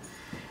plan.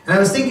 And I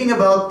was thinking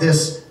about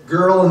this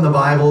girl in the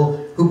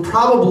Bible who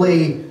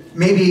probably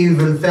maybe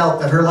even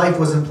felt that her life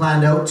wasn't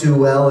planned out too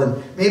well,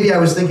 and maybe I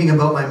was thinking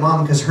about my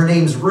mom because her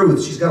name's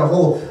Ruth. She's got a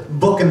whole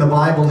book in the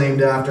Bible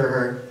named after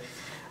her.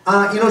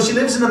 You know, she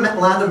lives in the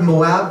land of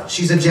Moab.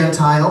 She's a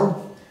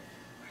Gentile.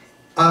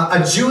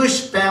 A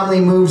Jewish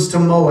family moves to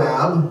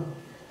Moab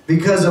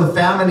because of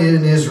famine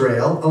in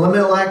Israel.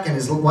 Elimelech and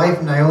his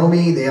wife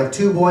Naomi, they have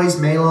two boys,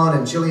 Mahlon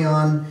and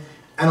Chilion,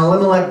 and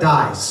Elimelech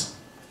dies.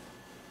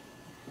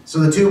 So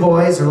the two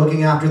boys are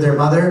looking after their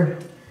mother,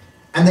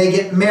 and they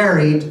get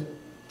married.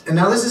 And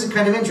now this is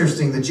kind of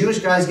interesting. The Jewish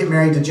guys get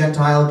married to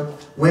Gentile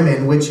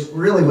women, which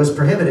really was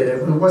prohibited.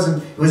 It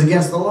was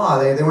against the law.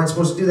 They weren't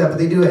supposed to do that, but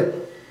they do it.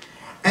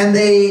 And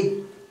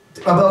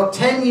about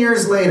 10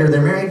 years later,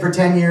 they're married for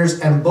 10 years,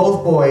 and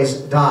both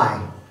boys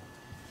die.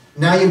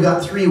 Now you've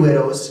got three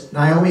widows.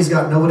 Naomi's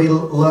got nobody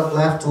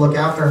left to look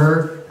after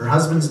her. Her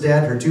husband's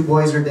dead. Her two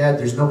boys are dead.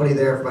 There's nobody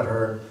there but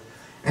her.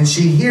 And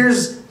she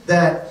hears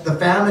that the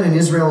famine in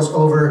Israel is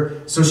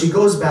over, so she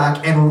goes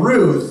back, and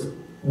Ruth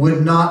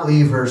would not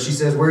leave her. She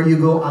says, where you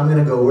go, I'm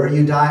going to go. Where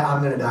you die,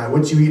 I'm going to die.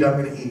 What you eat,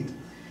 I'm going to eat.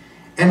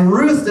 And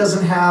Ruth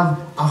doesn't have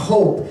a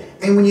hope.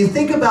 And when you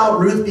think about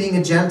Ruth being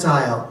a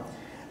Gentile,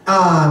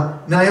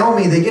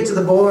 Naomi, they get to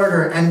the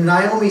border, and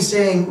Naomi's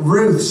saying,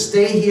 Ruth,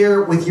 stay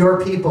here with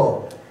your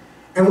people.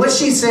 And what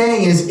she's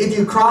saying is, if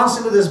you cross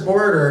into this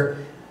border,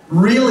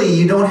 really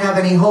you don't have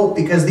any hope,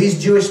 because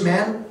these Jewish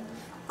men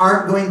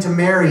aren't going to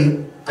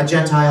marry a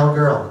Gentile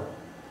girl.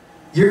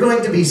 You're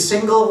going to be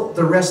single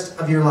the rest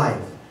of your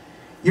life.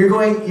 You're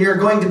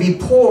going to be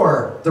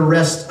poor the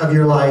rest of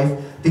your life,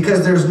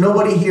 because there's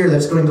nobody here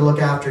that's going to look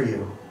after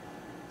you.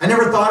 I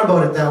never thought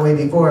about it that way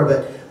before,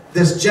 but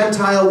this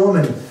Gentile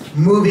woman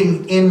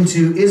moving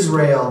into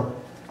Israel,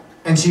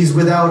 and she's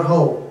without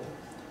hope.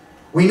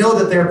 We know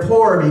that they're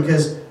poor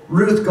because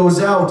Ruth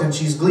goes out and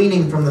she's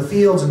gleaning from the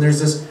fields, and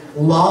there's this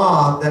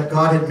law that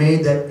God had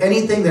made that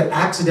anything that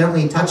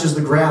accidentally touches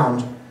the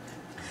ground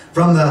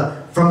from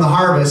the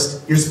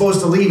harvest, you're supposed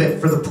to leave it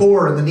for the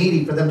poor and the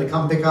needy for them to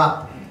come pick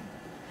up.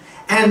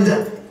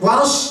 And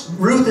while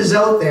Ruth is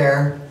out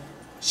there,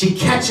 she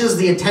catches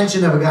the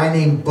attention of a guy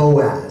named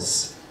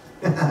Boaz.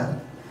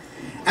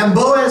 And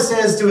Boaz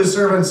says to his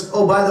servants,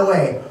 oh, by the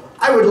way,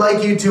 I would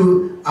like you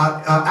to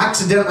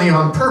accidentally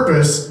on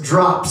purpose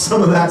drop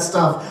some of that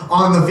stuff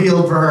on the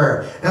field for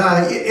her.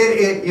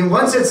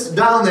 Once it's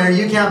down there,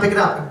 you can't pick it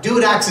up. Do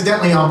it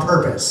accidentally on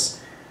purpose,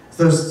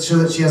 so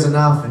that she has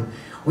enough. And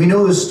we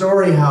know the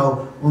story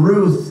how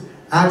Ruth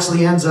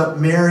actually ends up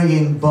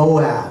marrying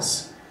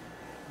Boaz.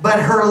 But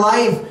her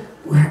life,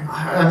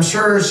 I'm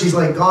sure she's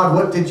like, God,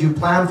 what did you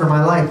plan for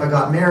my life? I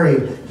got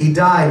married. He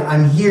died.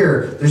 I'm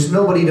here. There's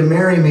nobody to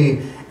marry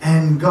me.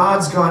 And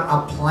God's got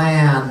a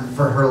plan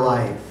for her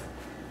life.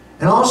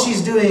 And all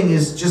she's doing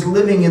is just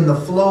living in the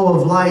flow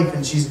of life,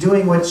 and she's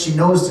doing what she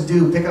knows to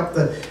do, pick up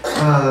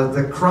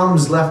the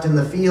crumbs left in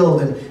the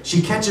field, and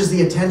she catches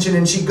the attention,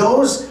 and she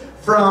goes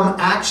from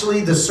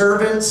actually the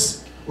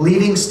servants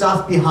leaving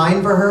stuff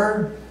behind for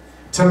her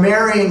to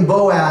marrying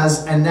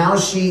Boaz, and now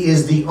she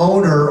is the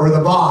owner or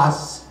the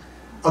boss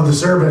of the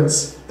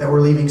servants that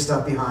were leaving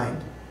stuff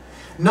behind.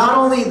 Not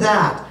only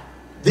that,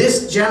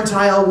 This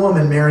Gentile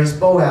woman marries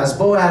Boaz.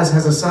 Boaz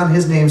has a son,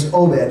 his name's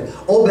Obed.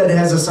 Obed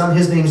has a son,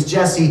 his name's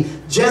Jesse.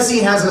 Jesse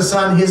has a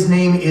son, his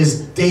name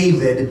is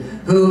David,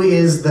 who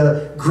is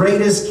the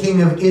greatest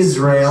king of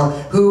Israel,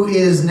 who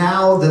is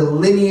now the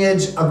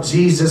lineage of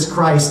Jesus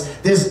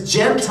Christ. This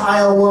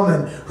Gentile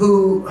woman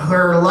who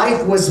her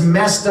life was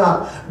messed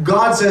up,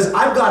 God says,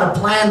 I've got a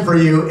plan for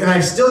you, and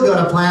I've still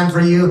got a plan for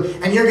you,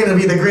 and you're going to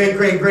be the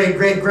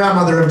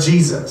great-great-great-great-grandmother of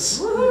Jesus.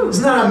 Woo-hoo.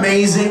 Isn't that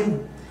amazing?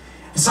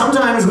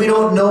 Sometimes we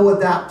don't know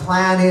what that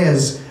plan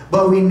is,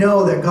 but we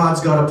know that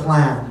God's got a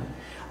plan.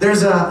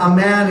 There's a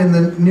man in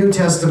the New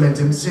Testament,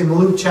 in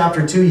Luke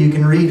chapter 2, you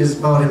can read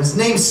about him. His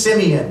name's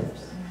Simeon.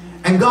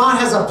 And God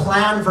has a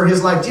plan for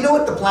his life. Do you know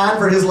what the plan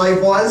for his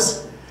life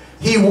was?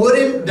 He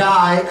wouldn't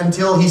die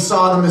until he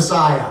saw the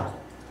Messiah.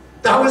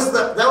 That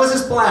was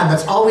his plan.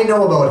 That's all we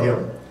know about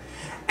him.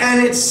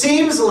 And it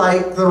seems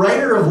like the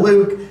writer of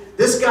Luke,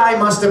 this guy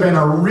must have been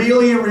a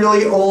really,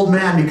 really old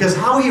man, because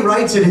how he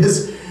writes it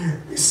is,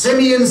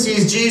 Simeon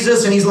sees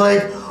Jesus and he's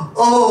like,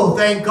 oh,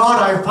 thank God,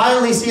 I've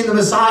finally seen the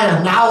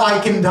Messiah. Now I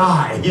can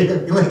die.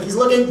 Like, he's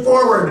looking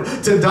forward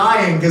to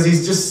dying because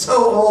he's just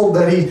so old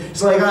that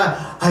he's like,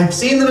 I've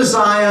seen the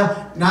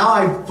Messiah. Now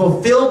I've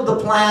fulfilled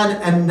the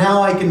plan and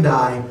now I can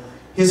die.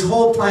 His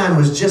whole plan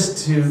was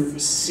just to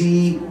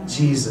see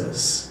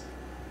Jesus.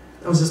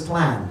 That was his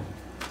plan.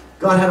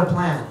 God had a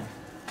plan.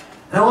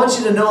 And I want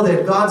you to know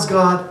that God's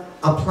got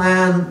a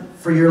plan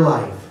for your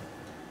life.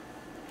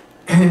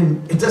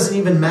 And it doesn't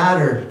even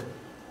matter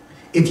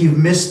if you've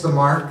missed the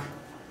mark.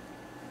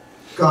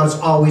 God's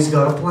always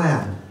got a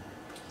plan.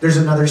 There's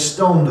another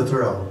stone to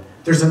throw.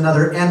 There's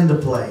another end to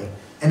play.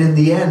 And in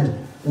the end,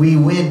 we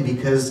win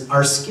because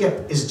our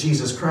skip is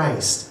Jesus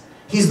Christ.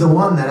 He's the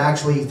one that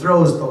actually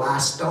throws the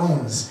last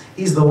stones.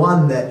 He's the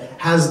one that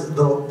has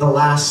the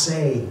last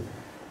say.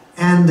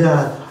 And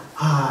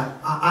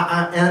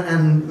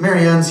and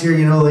Marianne's here,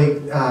 you know,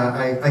 like,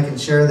 I can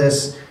share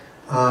this.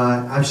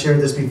 I've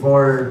shared this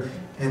before.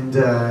 And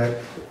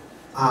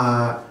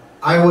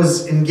I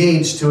was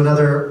engaged to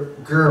another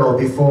girl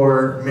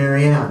before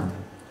Marianne.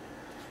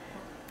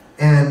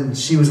 And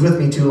she was with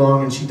me too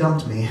long and she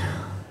dumped me.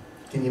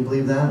 Can you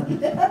believe that? No.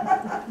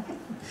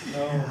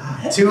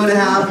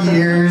 2.5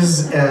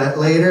 years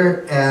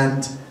later,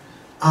 and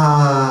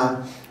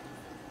I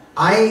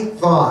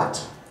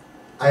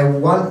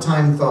one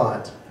time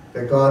thought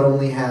that God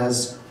only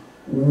has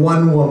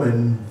one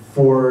woman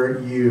for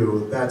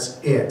you. That's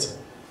it.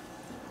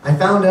 I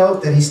found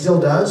out that he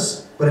still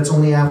does, but it's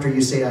only after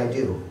you say I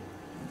do.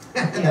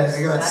 Yes,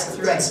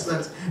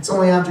 it's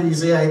only after you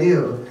say I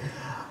do.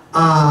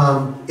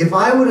 If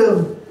I would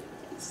have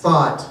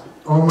thought,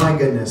 oh my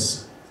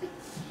goodness,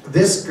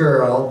 this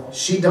girl,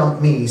 she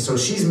dumped me, so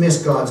she's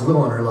missed God's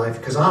will in her life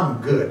because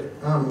I'm good.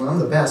 I'm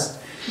the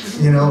best,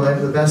 you know,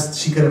 the best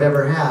she could have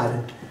ever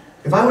had.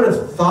 If I would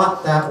have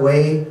thought that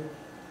way,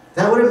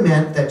 that would have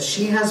meant that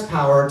she has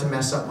power to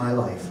mess up my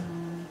life.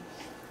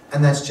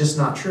 And that's just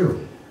not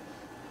true.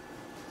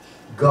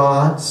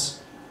 God's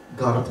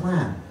got a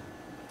plan.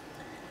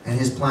 And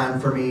his plan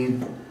for me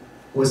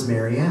was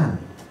Marianne.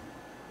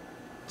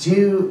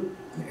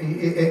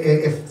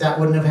 If that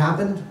wouldn't have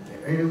happened,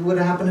 it would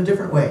have happened a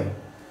different way.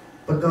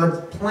 But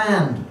God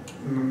planned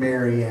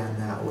Marianne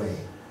that way.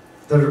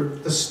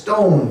 The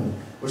stone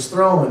was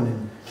thrown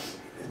and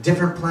a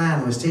different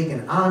plan was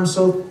taken. I'm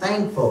so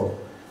thankful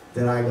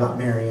that I got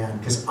Marianne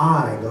because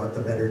I got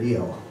the better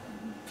deal.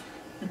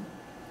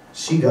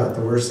 She got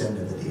the worst end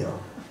of the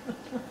deal.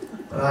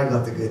 But I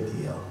got the good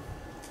deal.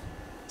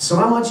 So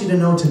I want you to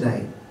know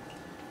tonight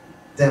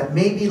that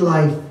maybe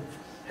life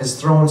has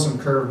thrown some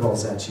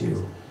curveballs at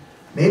you.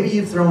 Maybe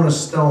you've thrown a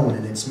stone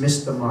and it's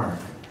missed the mark.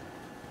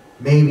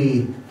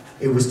 Maybe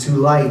it was too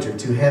light or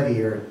too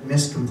heavy or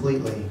missed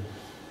completely.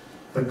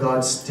 But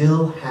God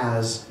still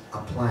has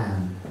a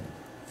plan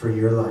for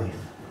your life.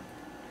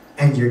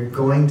 And you're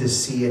going to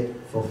see it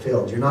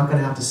fulfilled. You're not going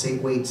to have to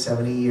wait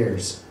 70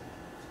 years.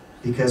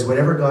 Because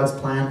whatever God's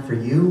plan for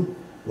you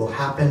will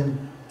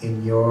happen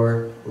in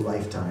your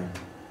lifetime.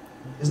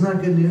 Isn't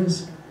that good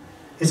news?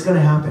 It's going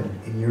to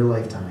happen in your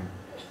lifetime.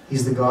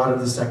 He's the God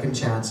of the second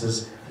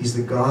chances. He's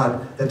the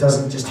God that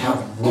doesn't just have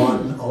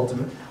one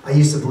ultimate. I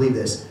used to believe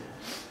this.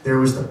 There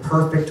was the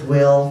perfect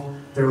will,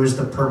 there was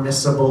the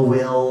permissible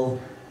will,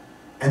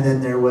 and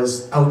then there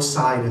was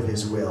outside of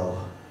his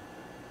will.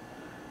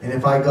 And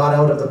if I got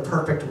out of the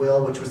perfect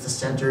will, which was the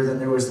center, then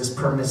there was this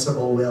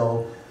permissible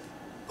will.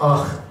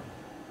 Ugh,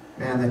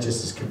 man, that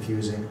just is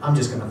confusing. I'm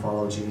just going to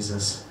follow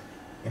Jesus.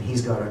 And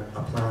he's got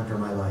a plan for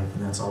my life,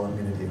 and that's all I'm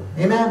going to do.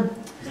 Amen?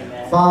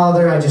 Amen?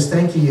 Father, I just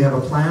thank you. You have a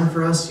plan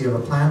for us. You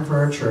have a plan for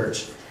our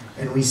church.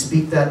 And we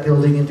speak that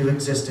building into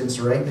existence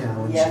right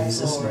now in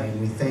Jesus' name.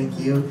 We thank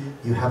you.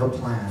 You have a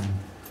plan.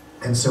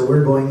 And so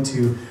we're going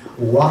to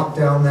walk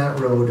down that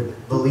road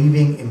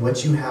believing in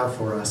what you have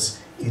for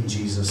us in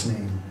Jesus'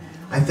 name.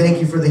 I thank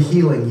you for the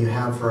healing you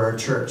have for our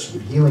church,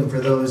 healing for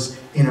those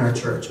in our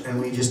church.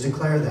 And we just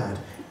declare that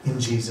in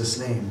Jesus'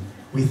 name.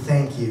 We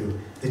thank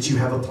you that you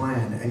have a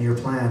plan, and your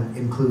plan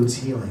includes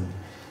healing.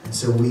 And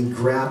so we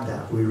grab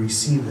that, we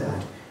receive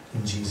that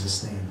in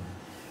Jesus' name.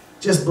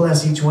 Just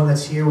bless each one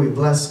that's here. We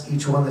bless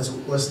each one that's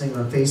listening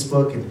on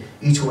Facebook and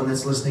each one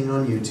that's listening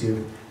on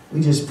YouTube.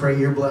 We just pray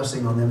your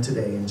blessing on them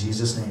today in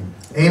Jesus' name.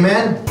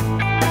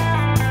 Amen.